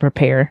to do to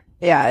prepare.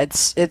 Yeah,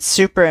 it's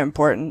super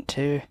important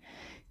to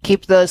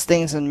keep those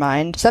things in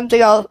mind.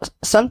 Something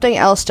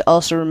else to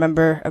also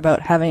remember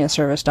about having a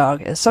service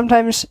dog is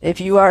sometimes if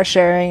you are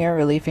sharing a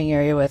relieving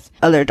area with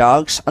other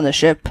dogs on the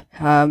ship,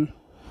 a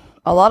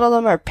lot of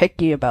them are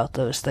picky about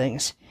those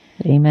things.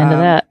 Amen to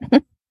that.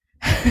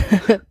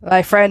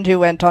 My friend who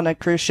went on a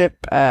cruise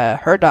ship,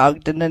 her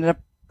dog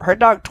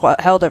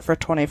held it for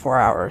 24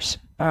 hours.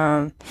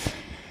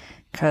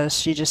 Because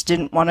she just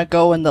didn't want to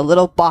go in the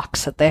little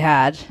box that they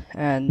had.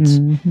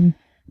 And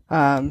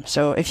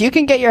so if you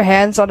can get your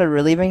hands on a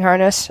relieving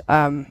harness,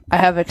 I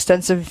have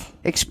extensive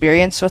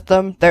experience with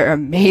them. They're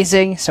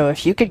amazing. So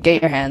if you could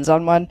get your hands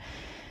on one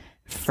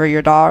for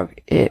your dog,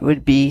 it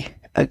would be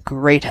a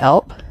great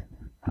help.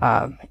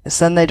 Because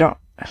then it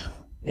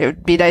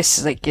would be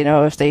nice, like,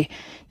 if they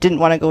didn't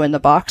want to go in the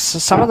box. So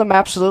some of them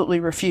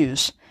absolutely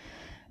refuse.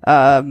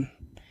 Having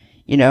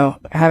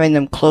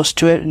them close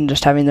to it and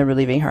just having the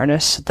relieving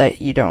harness so that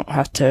you don't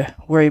have to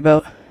worry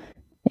about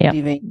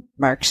leaving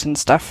marks and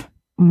stuff.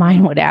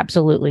 Mine would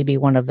absolutely be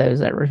one of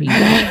those that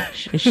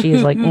refuses.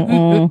 She's like,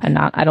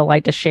 I don't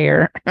like to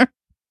share.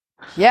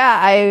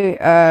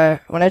 Yeah,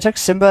 when I took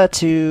Simba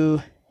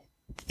to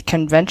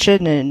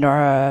convention in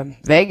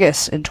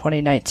Vegas in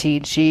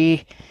 2019,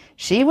 she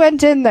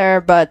went in there,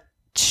 but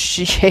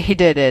she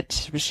hated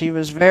it. She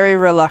was very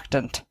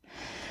reluctant.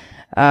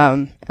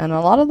 And a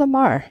lot of them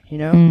are,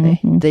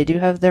 they do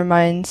have their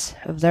minds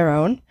of their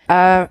own.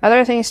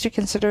 Other things to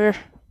consider,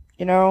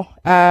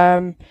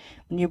 when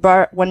you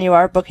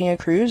are booking a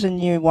cruise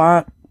and you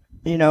want,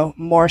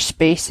 more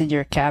space in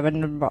your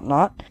cabin and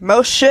whatnot.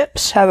 Most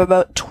ships have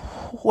about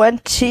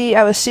 20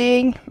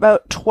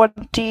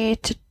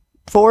 to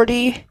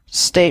 40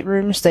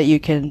 staterooms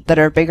that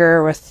are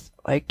bigger with,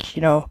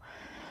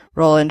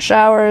 roll-in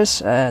showers,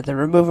 the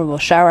removable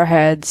shower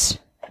heads,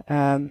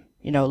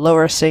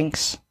 lower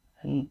sinks.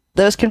 And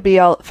those can be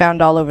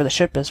found all over the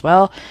ship as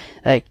well.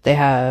 Like they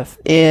have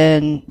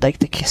in the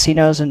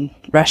casinos and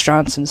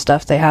restaurants and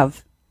stuff, they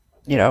have,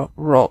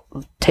 roll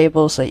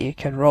tables that you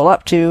can roll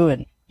up to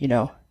and,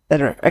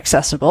 that are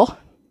accessible.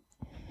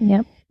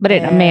 Yep. But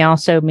it may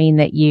also mean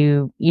that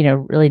you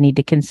really need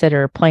to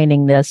consider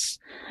planning this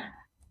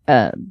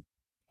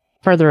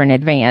further in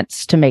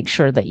advance to make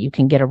sure that you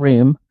can get a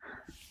room.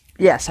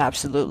 Yes,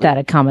 absolutely. That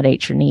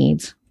accommodates your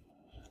needs.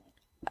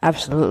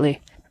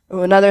 Absolutely.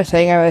 Another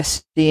thing I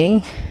was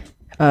seeing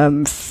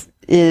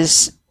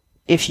is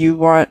if you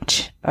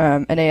want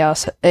an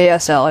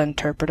ASL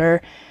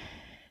interpreter,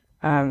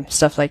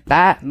 stuff like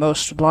that,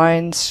 most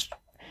lines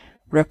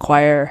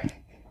require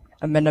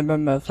a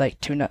minimum of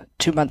 2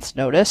 months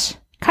notice,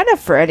 kind of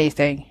for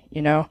anything,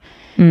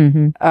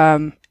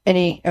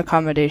 any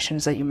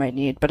accommodations that you might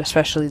need, but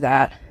especially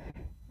that.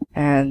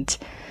 And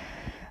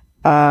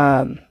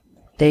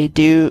they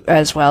do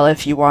as well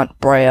if you want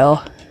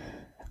Braille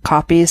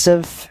copies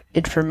of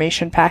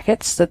information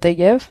packets that they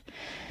give,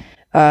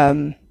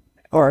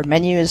 or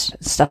menus,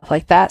 stuff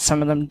like that.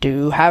 Some of them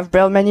do have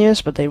Braille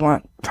menus, but they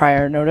want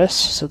prior notice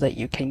so that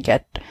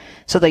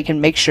they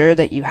can make sure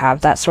that you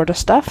have that sort of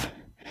stuff.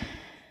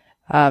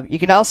 You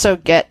can also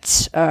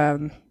get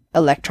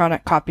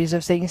electronic copies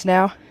of things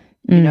now.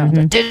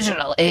 The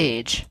digital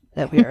age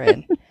that we are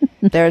in.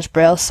 There's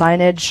Braille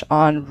signage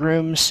on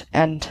rooms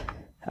and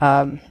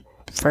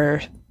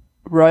for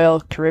Royal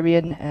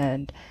Caribbean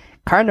and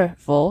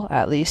Carnival,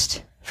 at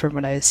least from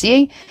what I was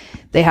seeing,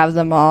 they have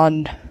them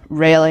on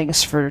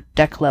railings for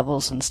deck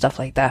levels and stuff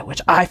like that,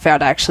 which I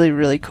found actually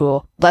really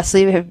cool.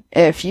 Leslie,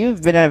 if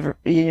you've been ever,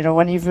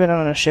 when you've been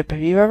on a ship,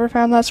 have you ever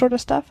found that sort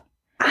of stuff?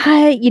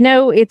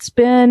 It's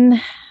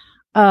been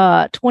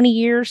 20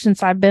 years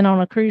since I've been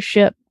on a cruise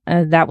ship.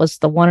 That was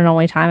the one and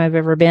only time I've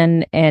ever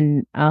been,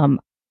 and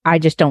I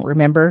just don't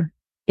remember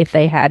if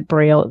they had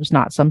Braille. It was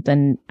not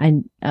something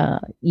I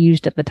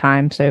used at the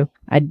time, so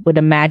I would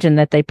imagine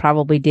that they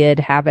probably did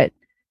have it,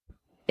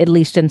 at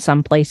least in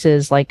some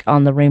places, like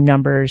on the room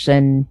numbers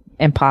and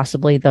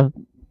possibly the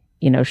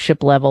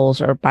ship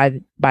levels or by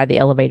the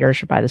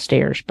elevators or by the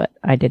stairs, but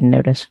I didn't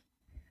notice.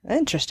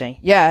 Interesting.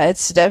 Yeah,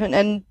 it's definitely,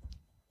 and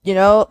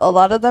a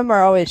lot of them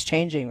are always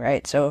changing,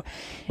 right? So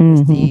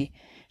if the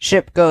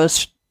ship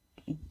goes,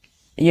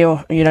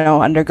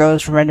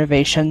 undergoes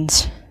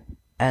renovations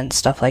and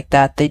stuff like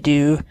that,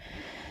 a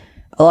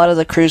lot of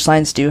the cruise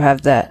lines do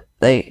have the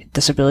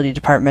disability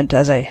department,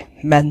 as I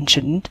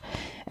mentioned,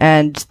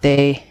 and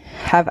they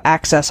have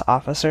access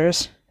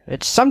officers,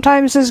 which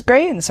sometimes is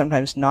great and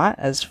sometimes not,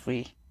 as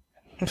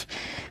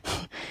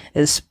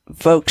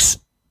folks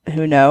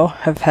who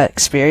have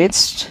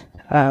experienced.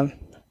 Some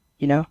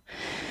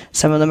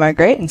of them are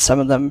great and some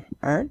of them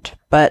aren't,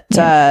 but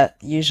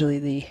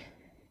usually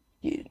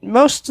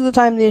most of the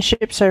time the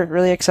ships are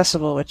really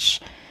accessible,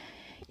 which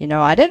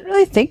I didn't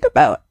really think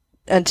about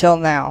until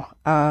now.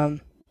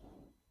 I've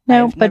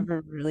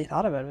never really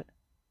thought about it.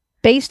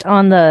 Based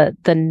on the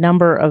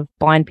number of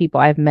blind people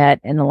I've met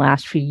in the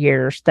last few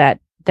years that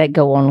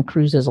go on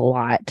cruises a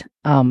lot,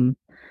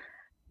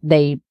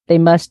 they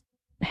must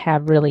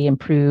have really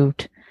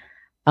improved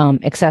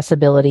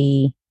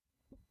accessibility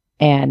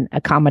and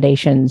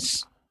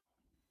accommodations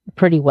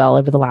pretty well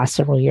over the last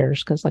several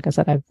years. Because, like I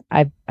said,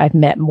 I've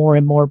met more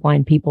and more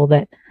blind people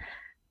that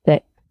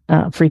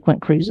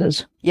frequent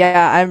cruises.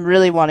 Yeah, I'm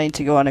really wanting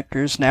to go on a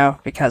cruise now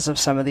because of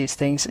some of these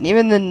things, and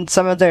even in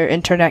some of their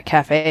internet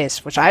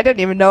cafes, which I didn't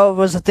even know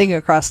was a thing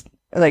across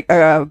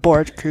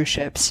aboard cruise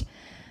ships.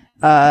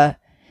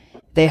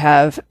 They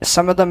have,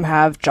 some of them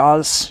have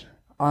JAWS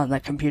on the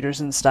computers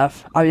and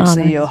stuff.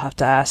 Obviously, nice. You'll have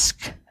to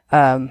ask,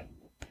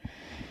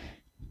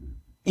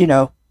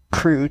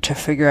 crew to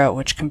figure out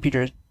which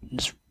computer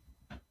is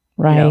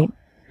right.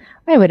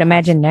 I would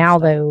imagine now,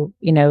 though,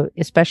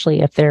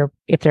 especially if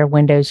they're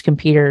Windows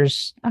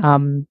computers,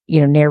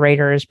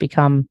 Narrator has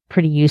become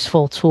pretty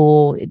useful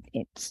tool.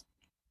 It's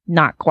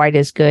not quite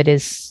as good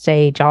as,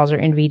 say, JAWS or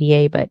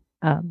NVDA, but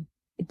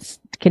it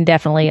can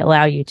definitely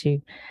allow you to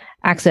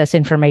access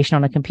information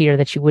on a computer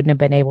that you wouldn't have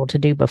been able to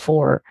do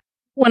before.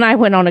 When I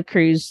went on a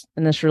cruise,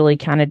 and this really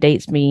kind of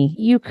dates me,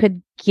 you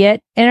could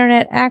get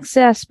internet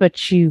access,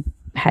 but you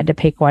had to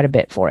pay quite a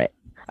bit for it.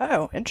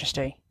 Oh,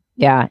 interesting.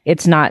 Yeah,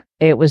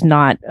 it was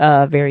not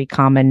very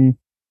common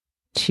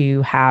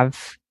to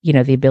have,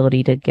 the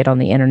ability to get on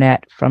the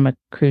internet from a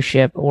cruise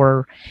ship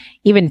or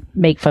even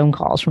make phone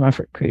calls from a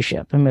cruise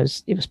ship. And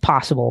it was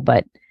possible,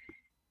 but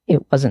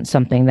it wasn't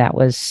something that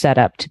was set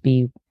up to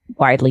be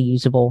widely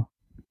usable.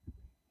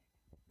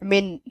 I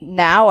mean,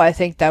 now I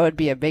think that would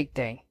be a big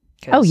thing.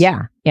 Oh,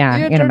 yeah. Yeah.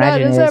 The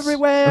internet is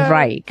everywhere.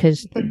 Right.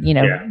 Because,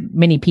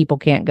 many people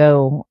can't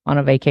go on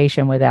a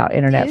vacation without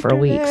internet for a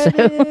week. So.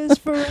 Is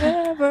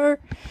forever.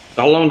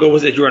 How long ago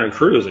was it you were on a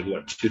cruise? Like,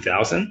 what,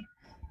 2000?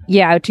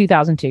 Yeah,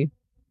 2002.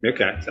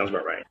 Okay, sounds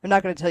about right. I'm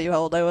not going to tell you how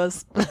old I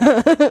was.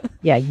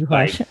 Yeah, you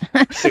hush.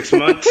 Like 6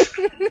 months?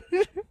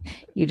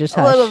 You just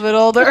hush. A little bit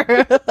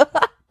older.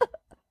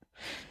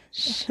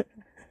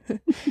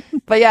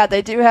 But yeah,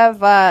 they do have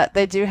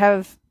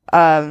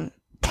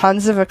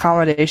tons of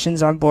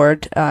accommodations on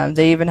board.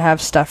 They even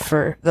have stuff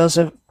for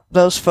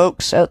those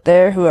folks out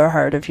there who are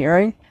hard of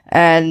hearing,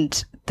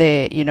 and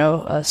they,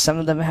 some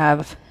of them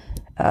have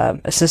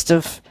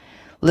assistive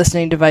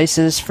listening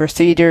devices for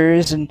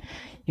theaters, and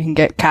you can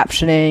get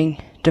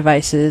captioning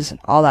devices and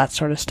all that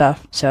sort of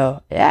stuff.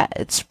 So yeah,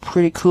 it's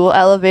pretty cool.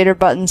 Elevator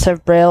buttons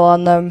have Braille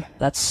on them.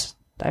 I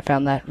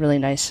found that really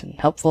nice and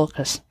helpful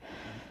because,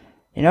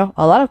 a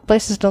lot of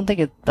places don't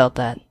think about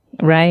that.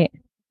 Right.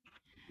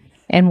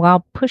 And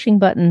while pushing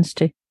buttons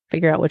to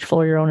figure out which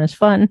floor you're on is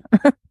fun,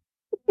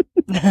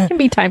 it can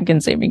be time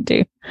consuming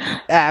too.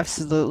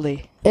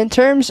 Absolutely. In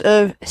terms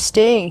of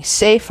staying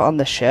safe on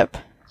the ship,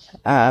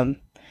 the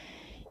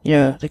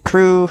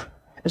crew,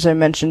 as I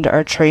mentioned,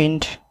 are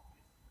trained.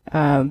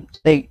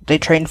 They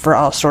train for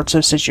all sorts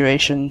of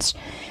situations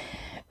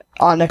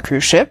on a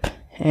cruise ship,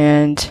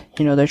 and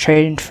they're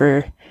trained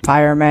for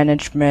fire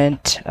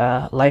management,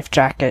 life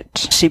jacket,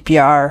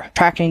 CPR,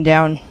 tracking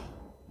down,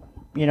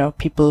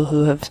 people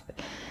who have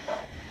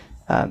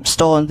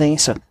stolen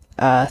things, so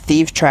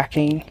thief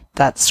tracking,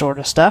 that sort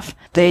of stuff.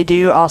 They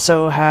do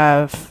also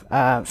have,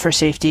 for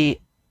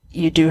safety,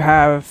 you do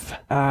have,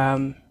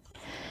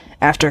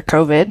 after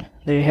COVID,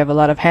 they have a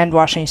lot of hand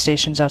washing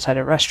stations outside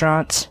of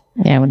restaurants.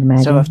 Yeah, I would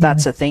imagine. So if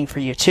that's a thing for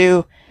you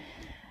too,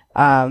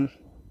 or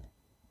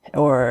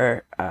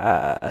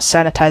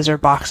sanitizer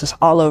boxes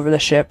all over the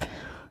ship.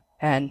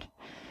 And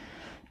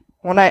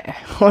when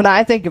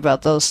I think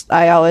about those,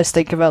 I always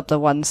think about the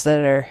ones that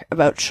are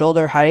about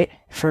shoulder height,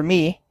 for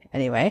me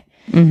anyway.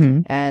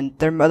 Mm-hmm. And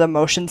they're the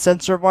motion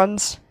sensor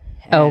ones.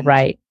 Oh,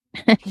 right.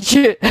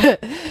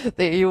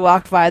 You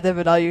walk by them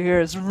and all you hear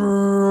is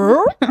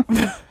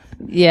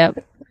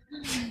Yep.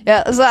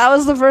 Yeah, so that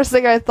was the first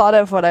thing I thought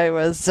of when I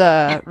was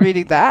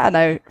reading that, and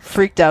I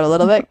freaked out a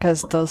little bit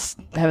because those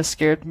have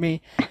scared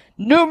me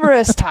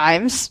numerous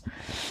times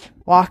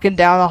walking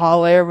down the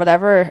hallway or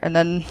whatever, and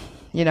then,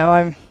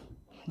 I'm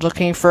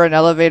looking for an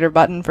elevator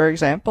button, for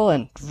example,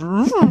 and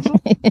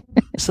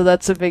so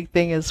that's a big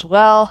thing as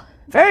well.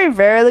 Very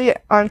rarely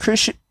on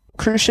cruise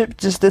ship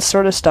does this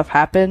sort of stuff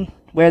happen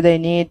where they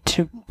need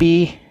to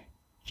be,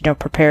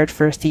 prepared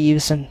for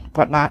thieves and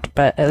whatnot,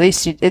 but at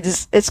least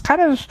it's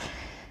kind of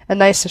a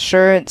nice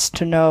assurance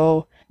to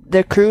know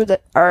the crew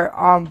that are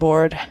on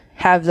board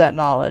have that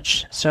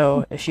knowledge.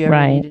 So if you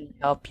ever need any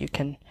help, you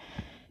can,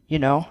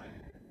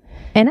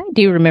 And I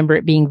do remember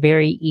it being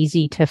very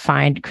easy to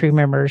find crew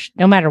members,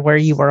 no matter where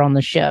you were on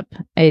the ship.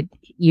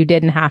 You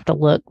didn't have to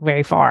look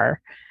very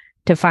far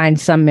to find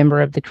some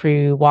member of the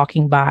crew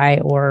walking by,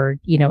 or,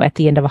 at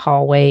the end of a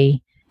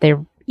hallway.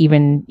 They're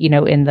even,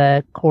 in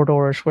the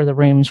corridors where the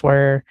rooms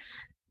were.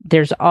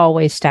 There's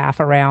always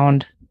staff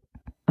around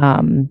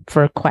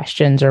for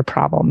questions or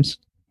problems.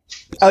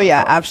 Oh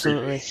yeah,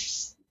 absolutely.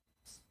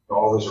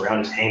 All those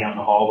around just hanging out in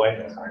the hallway.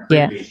 That's kind of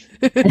creepy.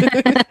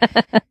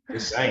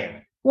 Just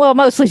saying. Well,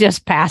 mostly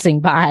just passing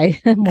by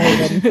more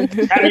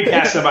than How do you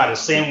pass by the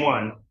same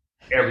one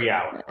every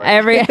hour? Right?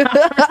 every hour.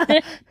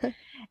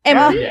 And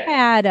Every we day.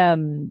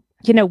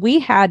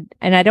 had,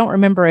 and I don't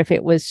remember if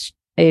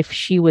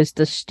she was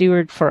the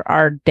steward for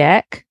our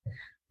deck,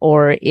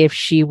 or if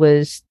she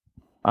was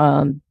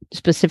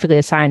specifically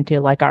assigned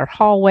to like our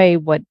hallway,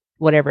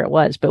 whatever it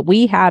was. But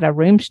we had a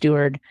room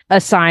steward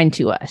assigned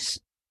to us.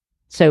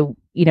 So,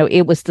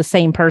 it was the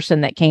same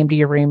person that came to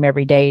your room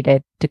every day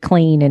to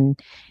clean and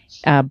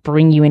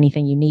bring you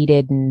anything you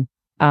needed. And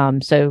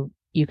so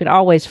you could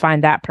always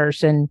find that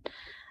person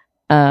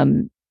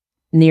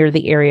near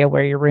the area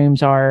where your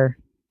rooms are.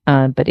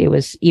 But it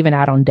was even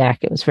out on deck.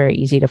 It was very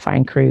easy to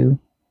find crew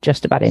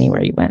just about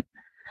anywhere you went.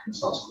 That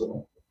sounds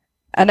cool.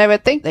 And I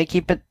would think they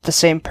keep it the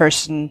same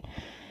person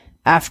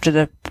after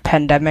the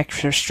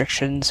pandemic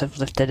restrictions have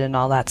lifted and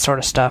all that sort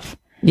of stuff.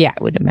 Yeah,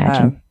 I would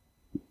imagine.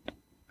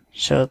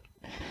 So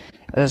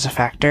there's a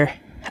factor.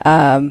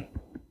 So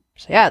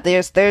yeah,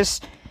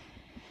 there's.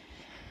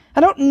 I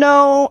don't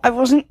know. I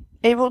wasn't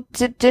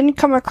didn't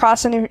come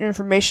across any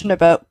information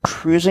about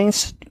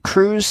cruise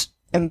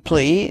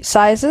employee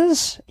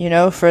sizes.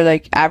 For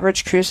like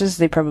average cruises,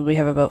 they probably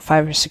have about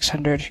 500 or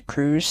 600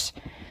 crews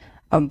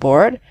on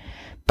board.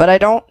 But I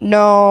don't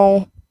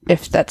know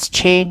if that's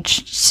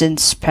changed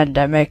since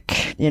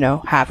pandemic,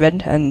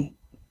 happened and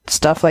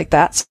stuff like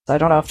that. So I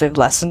don't know if they've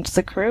lessened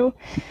the crew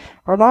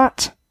or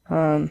not.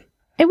 I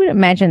would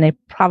imagine they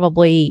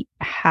probably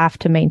have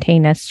to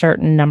maintain a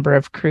certain number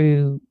of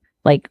crew,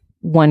 like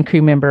one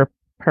crew member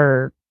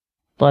per,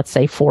 let's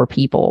say, 4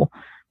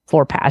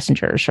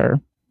 passengers,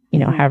 or,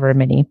 however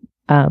many.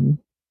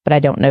 But I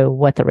don't know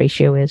what the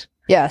ratio is.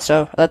 Yeah,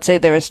 so let's say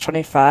there was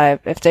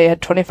 25. If they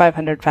had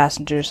 2,500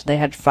 passengers, they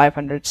had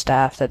 500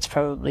 staff. That's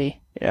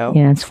probably, Yeah,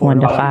 it's 1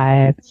 to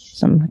 5,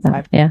 something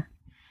like that.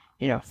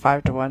 Yeah.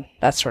 5 to 1,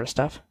 that sort of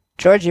stuff.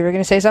 George, you were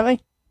going to say something?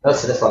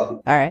 That's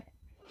all right.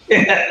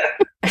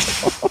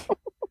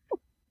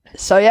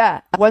 So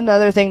yeah, one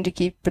other thing to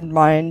keep in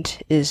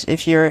mind is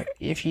if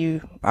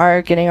you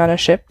are getting on a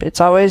ship,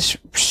 it's always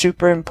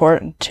super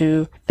important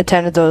to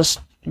attend those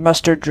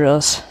muster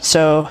drills.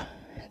 So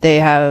they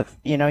have,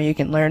 you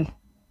can learn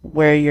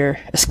where your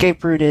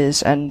escape route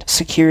is and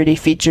security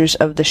features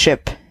of the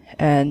ship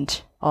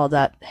and all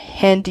that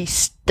handy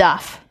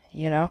stuff,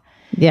 Yeah.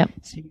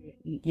 So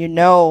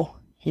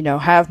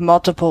have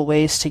multiple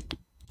ways to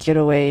get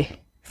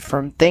away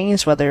from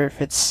things, whether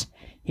if it's,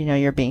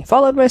 you're being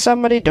followed by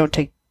somebody, don't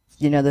take,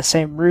 the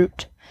same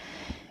route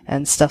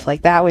and stuff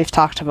like that. We've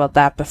talked about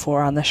that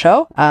before on the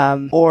show.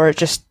 Or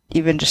just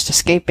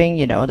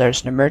escaping,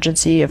 there's an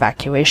emergency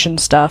evacuation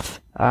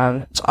stuff.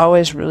 It's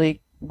always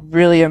really,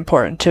 really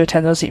important to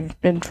attend those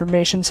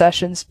information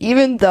sessions,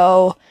 even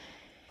though,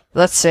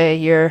 let's say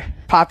you're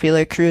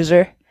popular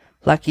cruiser,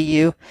 lucky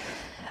you,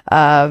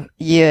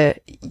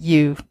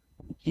 you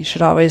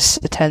should always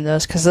attend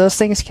those because those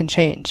things can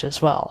change as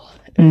well.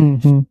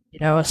 Mm-hmm.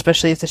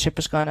 Especially if the ship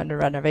has gone under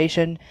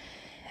renovation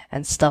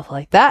and stuff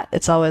like that.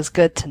 It's always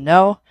good to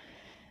know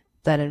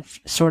that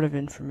sort of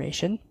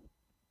information.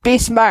 Be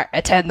smart,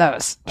 attend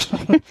those.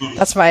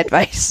 That's my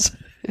advice.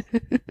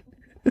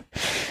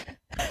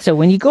 So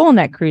when you go on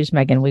that cruise,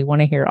 Megan, we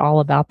want to hear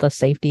all about the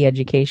safety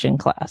education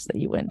class that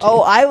you went to.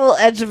 Oh, I will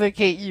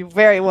educate you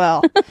very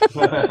well.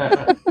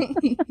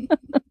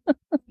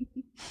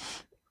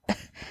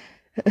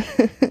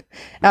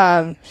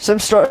 Some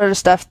sort of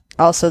stuff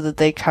also that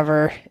they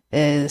cover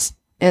is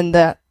in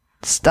that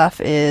stuff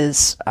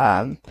is,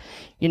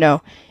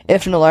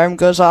 if an alarm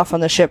goes off on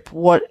the ship,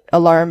 what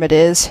alarm it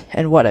is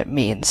and what it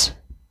means.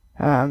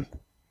 So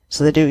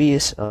they do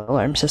use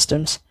alarm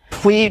systems.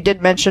 We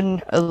did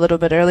mention a little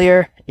bit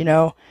earlier,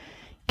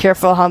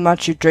 careful how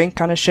much you drink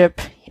on a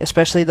ship,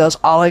 especially those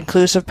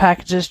all-inclusive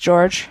packages,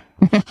 George.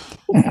 Keep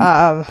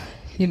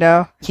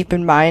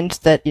in mind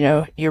that,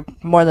 you're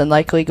more than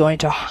likely going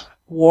to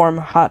warm,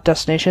 hot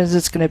destinations.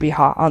 It's going to be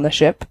hot on the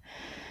ship,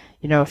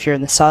 if you're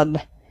in the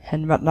sun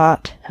and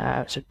whatnot.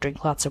 So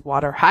drink lots of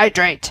water.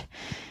 Hydrate,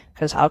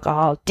 because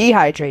alcohol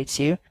dehydrates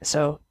you.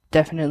 So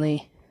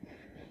definitely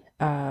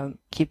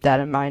keep that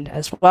in mind,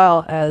 as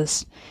well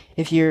as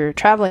if you're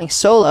traveling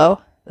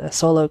solo, a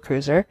solo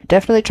cruiser,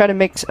 definitely try to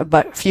make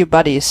a few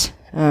buddies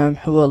who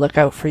will look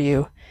out for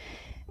you.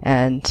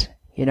 And,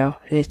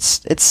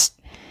 these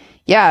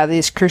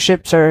cruise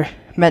ships are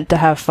meant to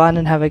have fun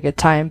and have a good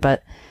time,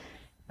 but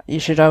you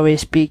should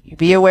always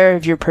be aware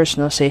of your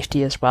personal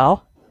safety as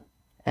well.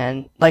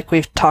 And like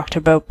we've talked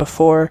about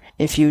before,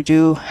 if you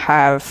do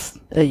have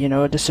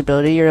a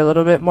disability, you're a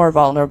little bit more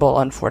vulnerable,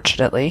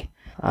 unfortunately.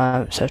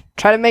 So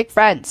try to make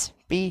friends.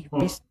 Be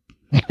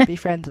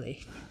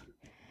friendly.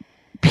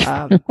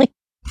 I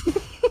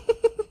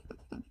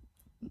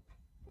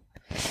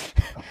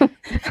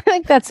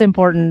think that's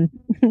important.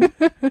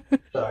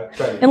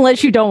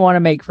 Unless you don't want to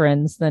make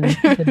friends, then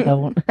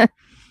don't.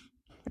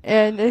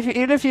 And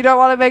even if you don't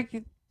want to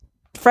make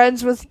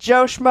friends with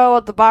Joe Schmo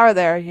at the bar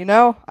there,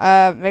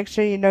 make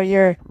sure you know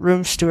your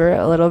room steward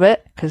a little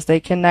bit, because they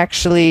can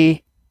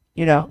actually,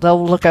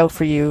 they'll look out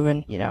for you,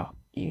 and, you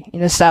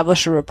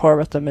establish a rapport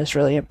with them is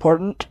really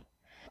important.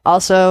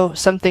 Also,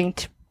 something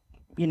to,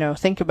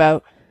 think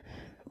about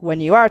when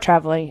you are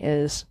traveling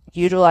is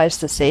utilize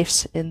the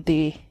safes in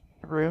the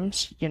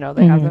rooms. They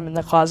have them in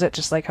the closet,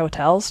 just like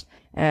hotels.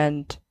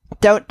 And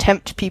don't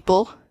tempt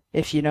people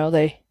if,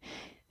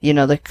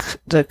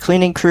 the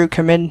cleaning crew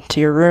come into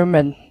your room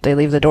and they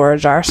leave the door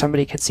ajar,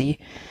 somebody could see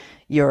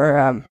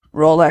your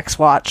Rolex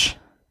watch,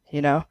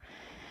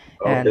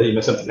 Oh, and you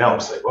missed something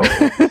else. Like, whoa,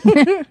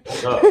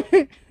 hold up. What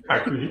kind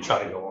of cruise you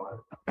trying to go on?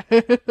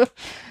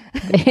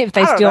 If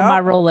they I don't steal my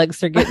know. Rolex,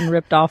 they're getting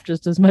ripped off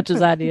just as much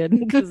as I did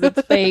because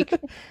it's fake.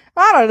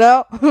 I don't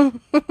know.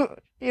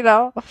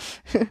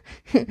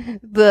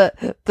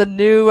 The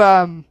new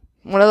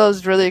one of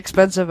those really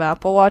expensive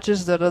Apple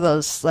watches that are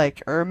those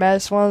like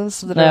Hermes ones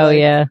that are Oh like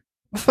yeah.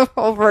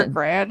 over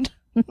 $1,000.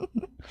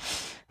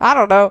 I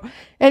don't know.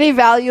 Any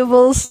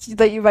valuables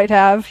that you might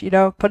have,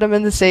 put them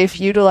in the safe,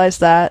 utilize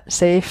that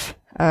safe.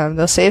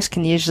 Those safes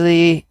can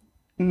usually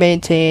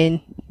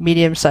maintain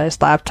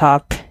medium-sized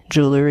laptop,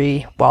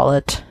 jewelry,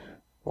 wallet,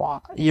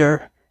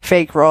 your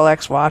fake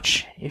Rolex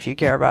watch, if you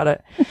care about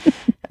it.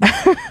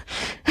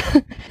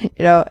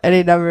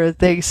 Any number of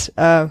things.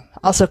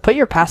 Also, put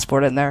your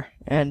passport in there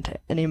and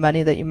any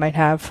money that you might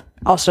have.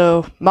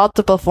 Also,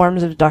 multiple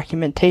forms of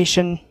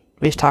documentation.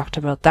 We've talked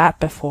about that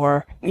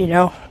before.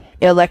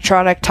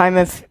 Electronic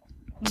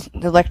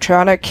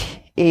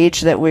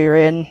age that we're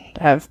in,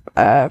 have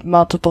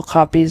multiple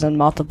copies on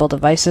multiple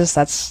devices.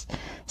 That's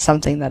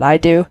something that I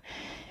do.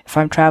 If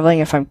I'm traveling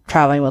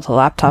with a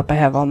laptop, I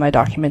have all my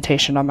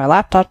documentation on my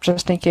laptop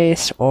just in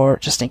case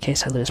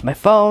I lose my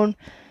phone,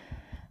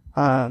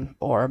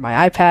 or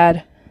my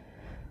iPad,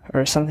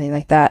 or something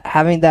like that.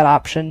 Having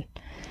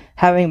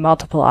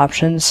multiple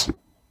options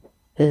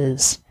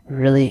is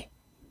really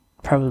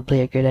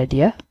probably a good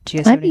idea. Do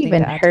you guys have I've anything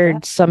even to add to heard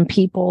that? some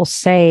people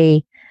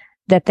say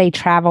that they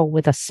travel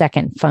with a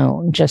second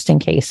phone just in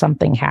case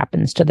something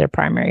happens to their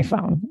primary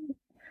phone.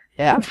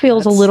 Yeah, It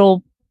feels a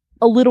little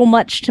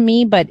much to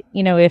me, but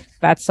if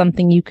that's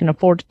something you can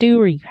afford to do,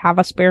 or you have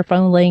a spare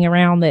phone laying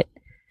around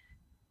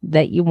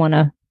that you want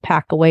to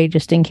pack away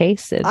just in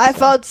case.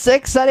 iPhone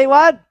 6,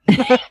 anyone?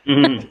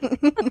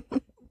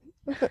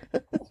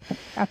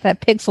 Got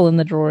that Pixel in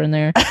the drawer in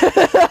there.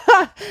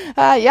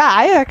 Yeah,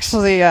 I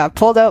actually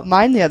pulled out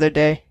mine the other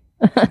day.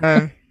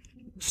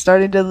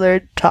 Starting to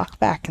learn talk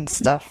back and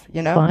stuff,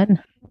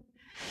 Fun.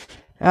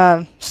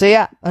 So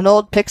yeah, an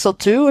old Pixel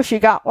 2 if you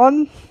got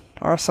one,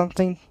 or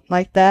something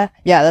like that.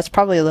 Yeah, that's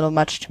probably a little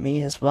much to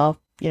me as well.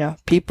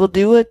 People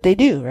do what they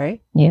do,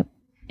 right? Yep.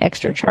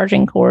 Extra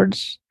charging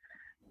cords,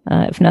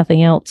 if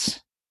nothing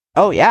else.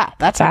 Oh yeah,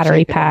 that's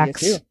Battery actually a good idea,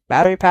 packs. too.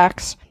 Battery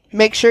packs.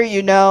 Make sure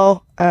you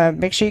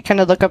kind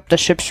of look up the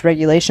ship's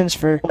regulations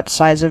for what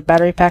size of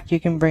battery pack you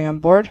can bring on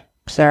board,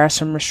 because there are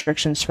some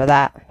restrictions for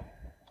that.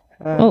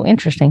 Oh,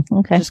 interesting.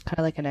 Okay. Just kind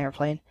of like an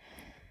airplane.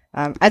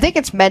 I think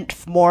it's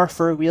meant more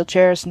for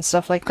wheelchairs and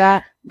stuff like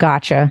that.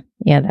 Gotcha.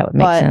 Yeah, that would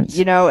make But, sense.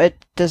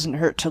 it doesn't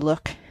hurt to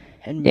look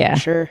and make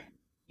sure,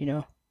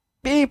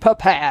 be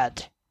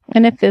prepared.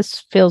 And if this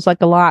feels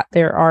like a lot,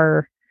 there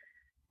are,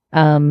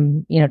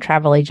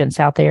 travel agents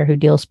out there who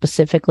deal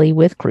specifically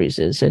with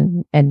cruises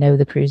and know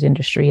the cruise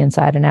industry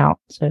inside and out.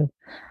 So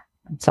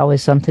it's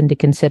always something to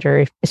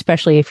consider,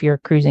 especially if you're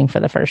cruising for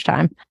the first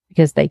time,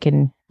 because they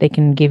can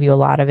give you a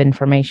lot of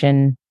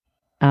information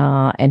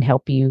and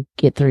help you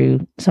get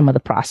through some of the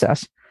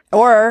process.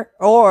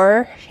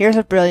 Or here's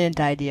a brilliant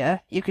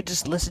idea. You could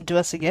just listen to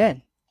us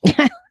again.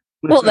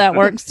 Well, that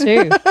works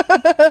too.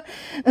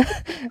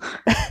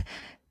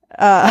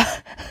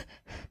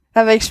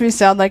 That makes me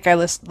sound like I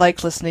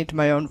like listening to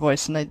my own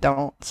voice, and I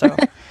don't. So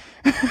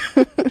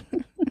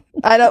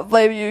I don't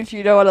blame you if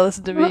you don't want to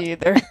listen to me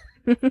either.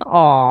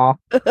 Aw.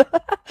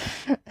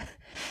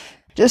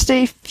 Some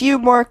a few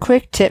more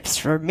quick tips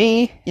for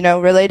me,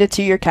 related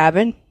to your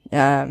cabin.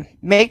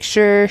 Make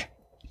sure,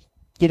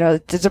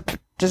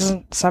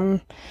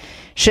 some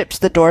ships,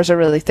 the doors are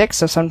really thick,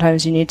 so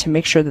sometimes you need to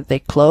make sure that they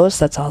close.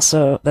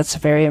 That's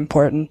very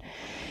important.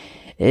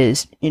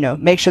 Is,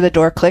 make sure the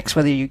door clicks,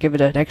 whether you give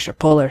it an extra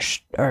pull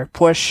or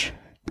push.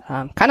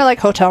 Kind of like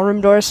hotel room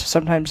doors.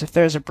 Sometimes if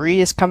there's a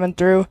breeze coming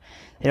through,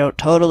 they don't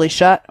totally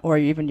shut, or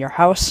even your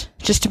house.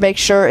 Just to make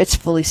sure it's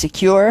fully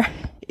secure.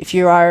 If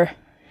you are,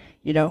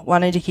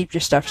 wanting to keep your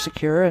stuff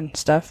secure and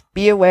stuff,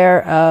 be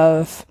aware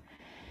of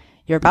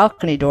your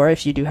balcony door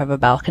if you do have a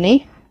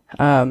balcony.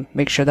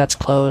 Make sure that's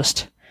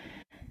closed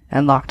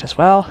and locked as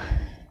well,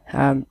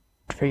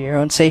 for your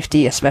own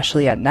safety,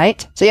 especially at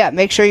night. So yeah,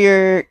 make sure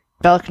your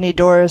balcony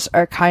doors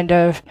are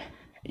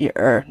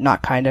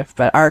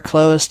are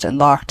closed and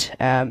locked,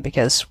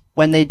 because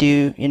when they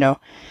do,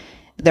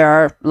 there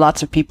are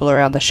lots of people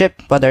around the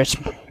ship, whether it's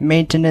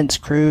maintenance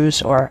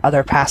crews or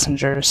other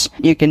passengers.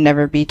 You can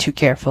never be too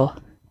careful.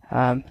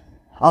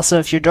 Also,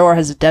 if your door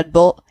has a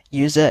deadbolt,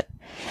 use it.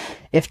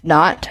 If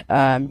not,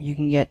 you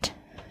can get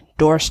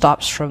door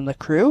stops from the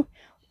crew,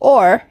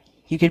 or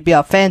you could be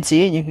all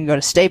fancy and you can go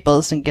to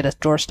Staples and get a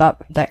door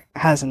stop that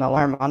has an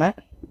alarm on it.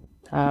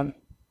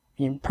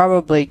 You can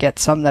probably get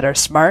some that are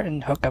smart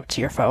and hook up to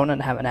your phone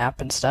and have an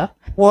app and stuff.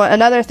 Well,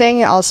 another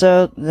thing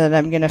also that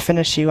I'm going to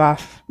finish you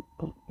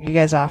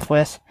guys off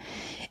with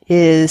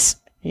is,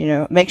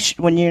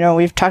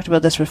 we've talked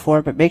about this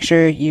before, but make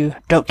sure you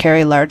don't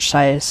carry large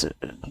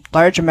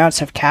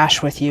amounts of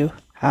cash with you.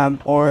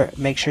 or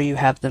make sure you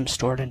have them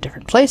stored in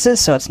different places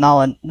so it's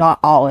not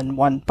all in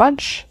one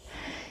bunch.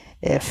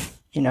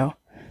 If you know,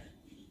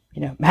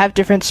 have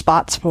different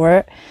spots for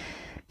it,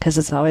 because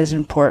it's always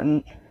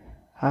important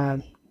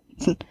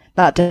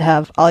not to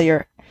have all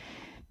your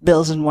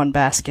bills in one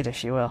basket,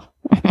 if you will.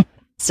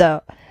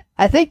 So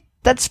I think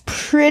that's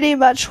pretty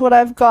much what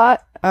I've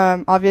got.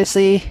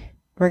 Obviously,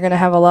 we're going to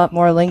have a lot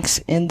more links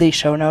in the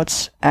show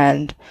notes,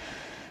 and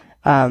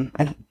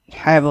I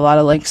have a lot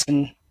of links,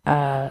 and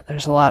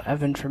there's a lot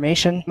of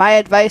information. My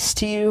advice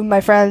to you,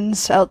 my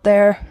friends out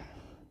there,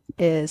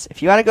 is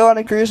if you want to go on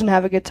a cruise and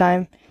have a good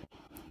time,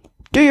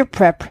 do your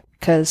prep,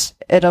 because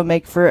it'll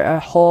make for a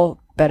whole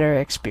better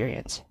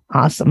experience.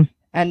 Awesome.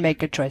 And make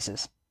good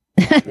choices.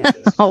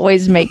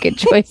 Always make good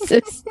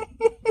choices.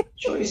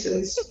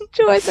 Choices.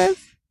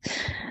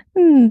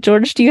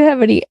 George, do you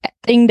have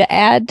anything to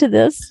add to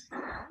this?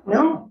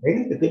 No, they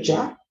did a good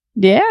job.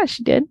 Yeah,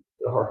 she did.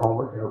 Her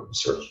homework and her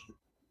research.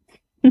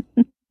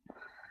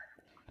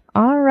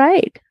 All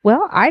right.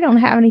 Well, I don't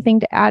have anything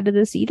to add to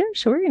this either,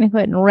 so we're going to go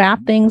ahead and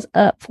wrap things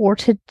up for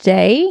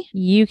today.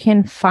 You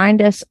can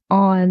find us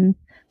on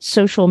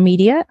social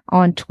media,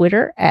 on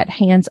Twitter at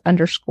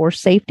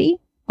hands_safety,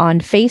 on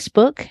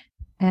Facebook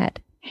at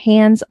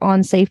Hands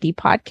on Safety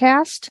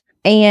Podcast,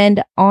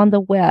 and on the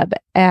web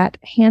at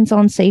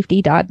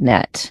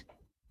handsonsafety.net.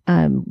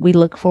 We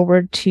look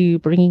forward to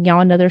bringing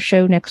y'all another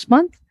show next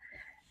month.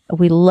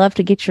 We love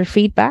to get your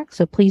feedback,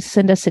 so please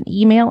send us an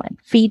email at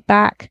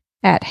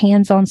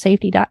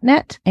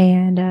feedback@handsonsafety.net,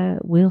 and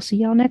we'll see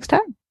y'all next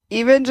time.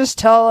 Even just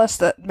tell us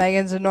that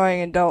Megan's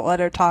annoying and don't let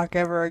her talk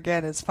ever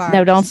again. It's fine.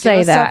 No, don't just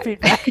say that.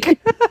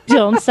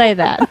 Don't say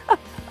that.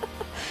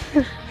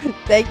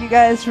 Thank you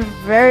guys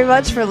very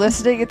much for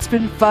listening. It's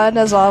been fun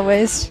as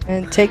always,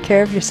 and take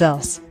care of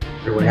yourselves.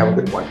 Everyone have a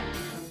good one.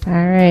 All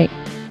right.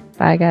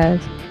 Bye,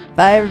 guys.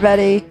 Bye,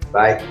 everybody.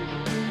 Bye.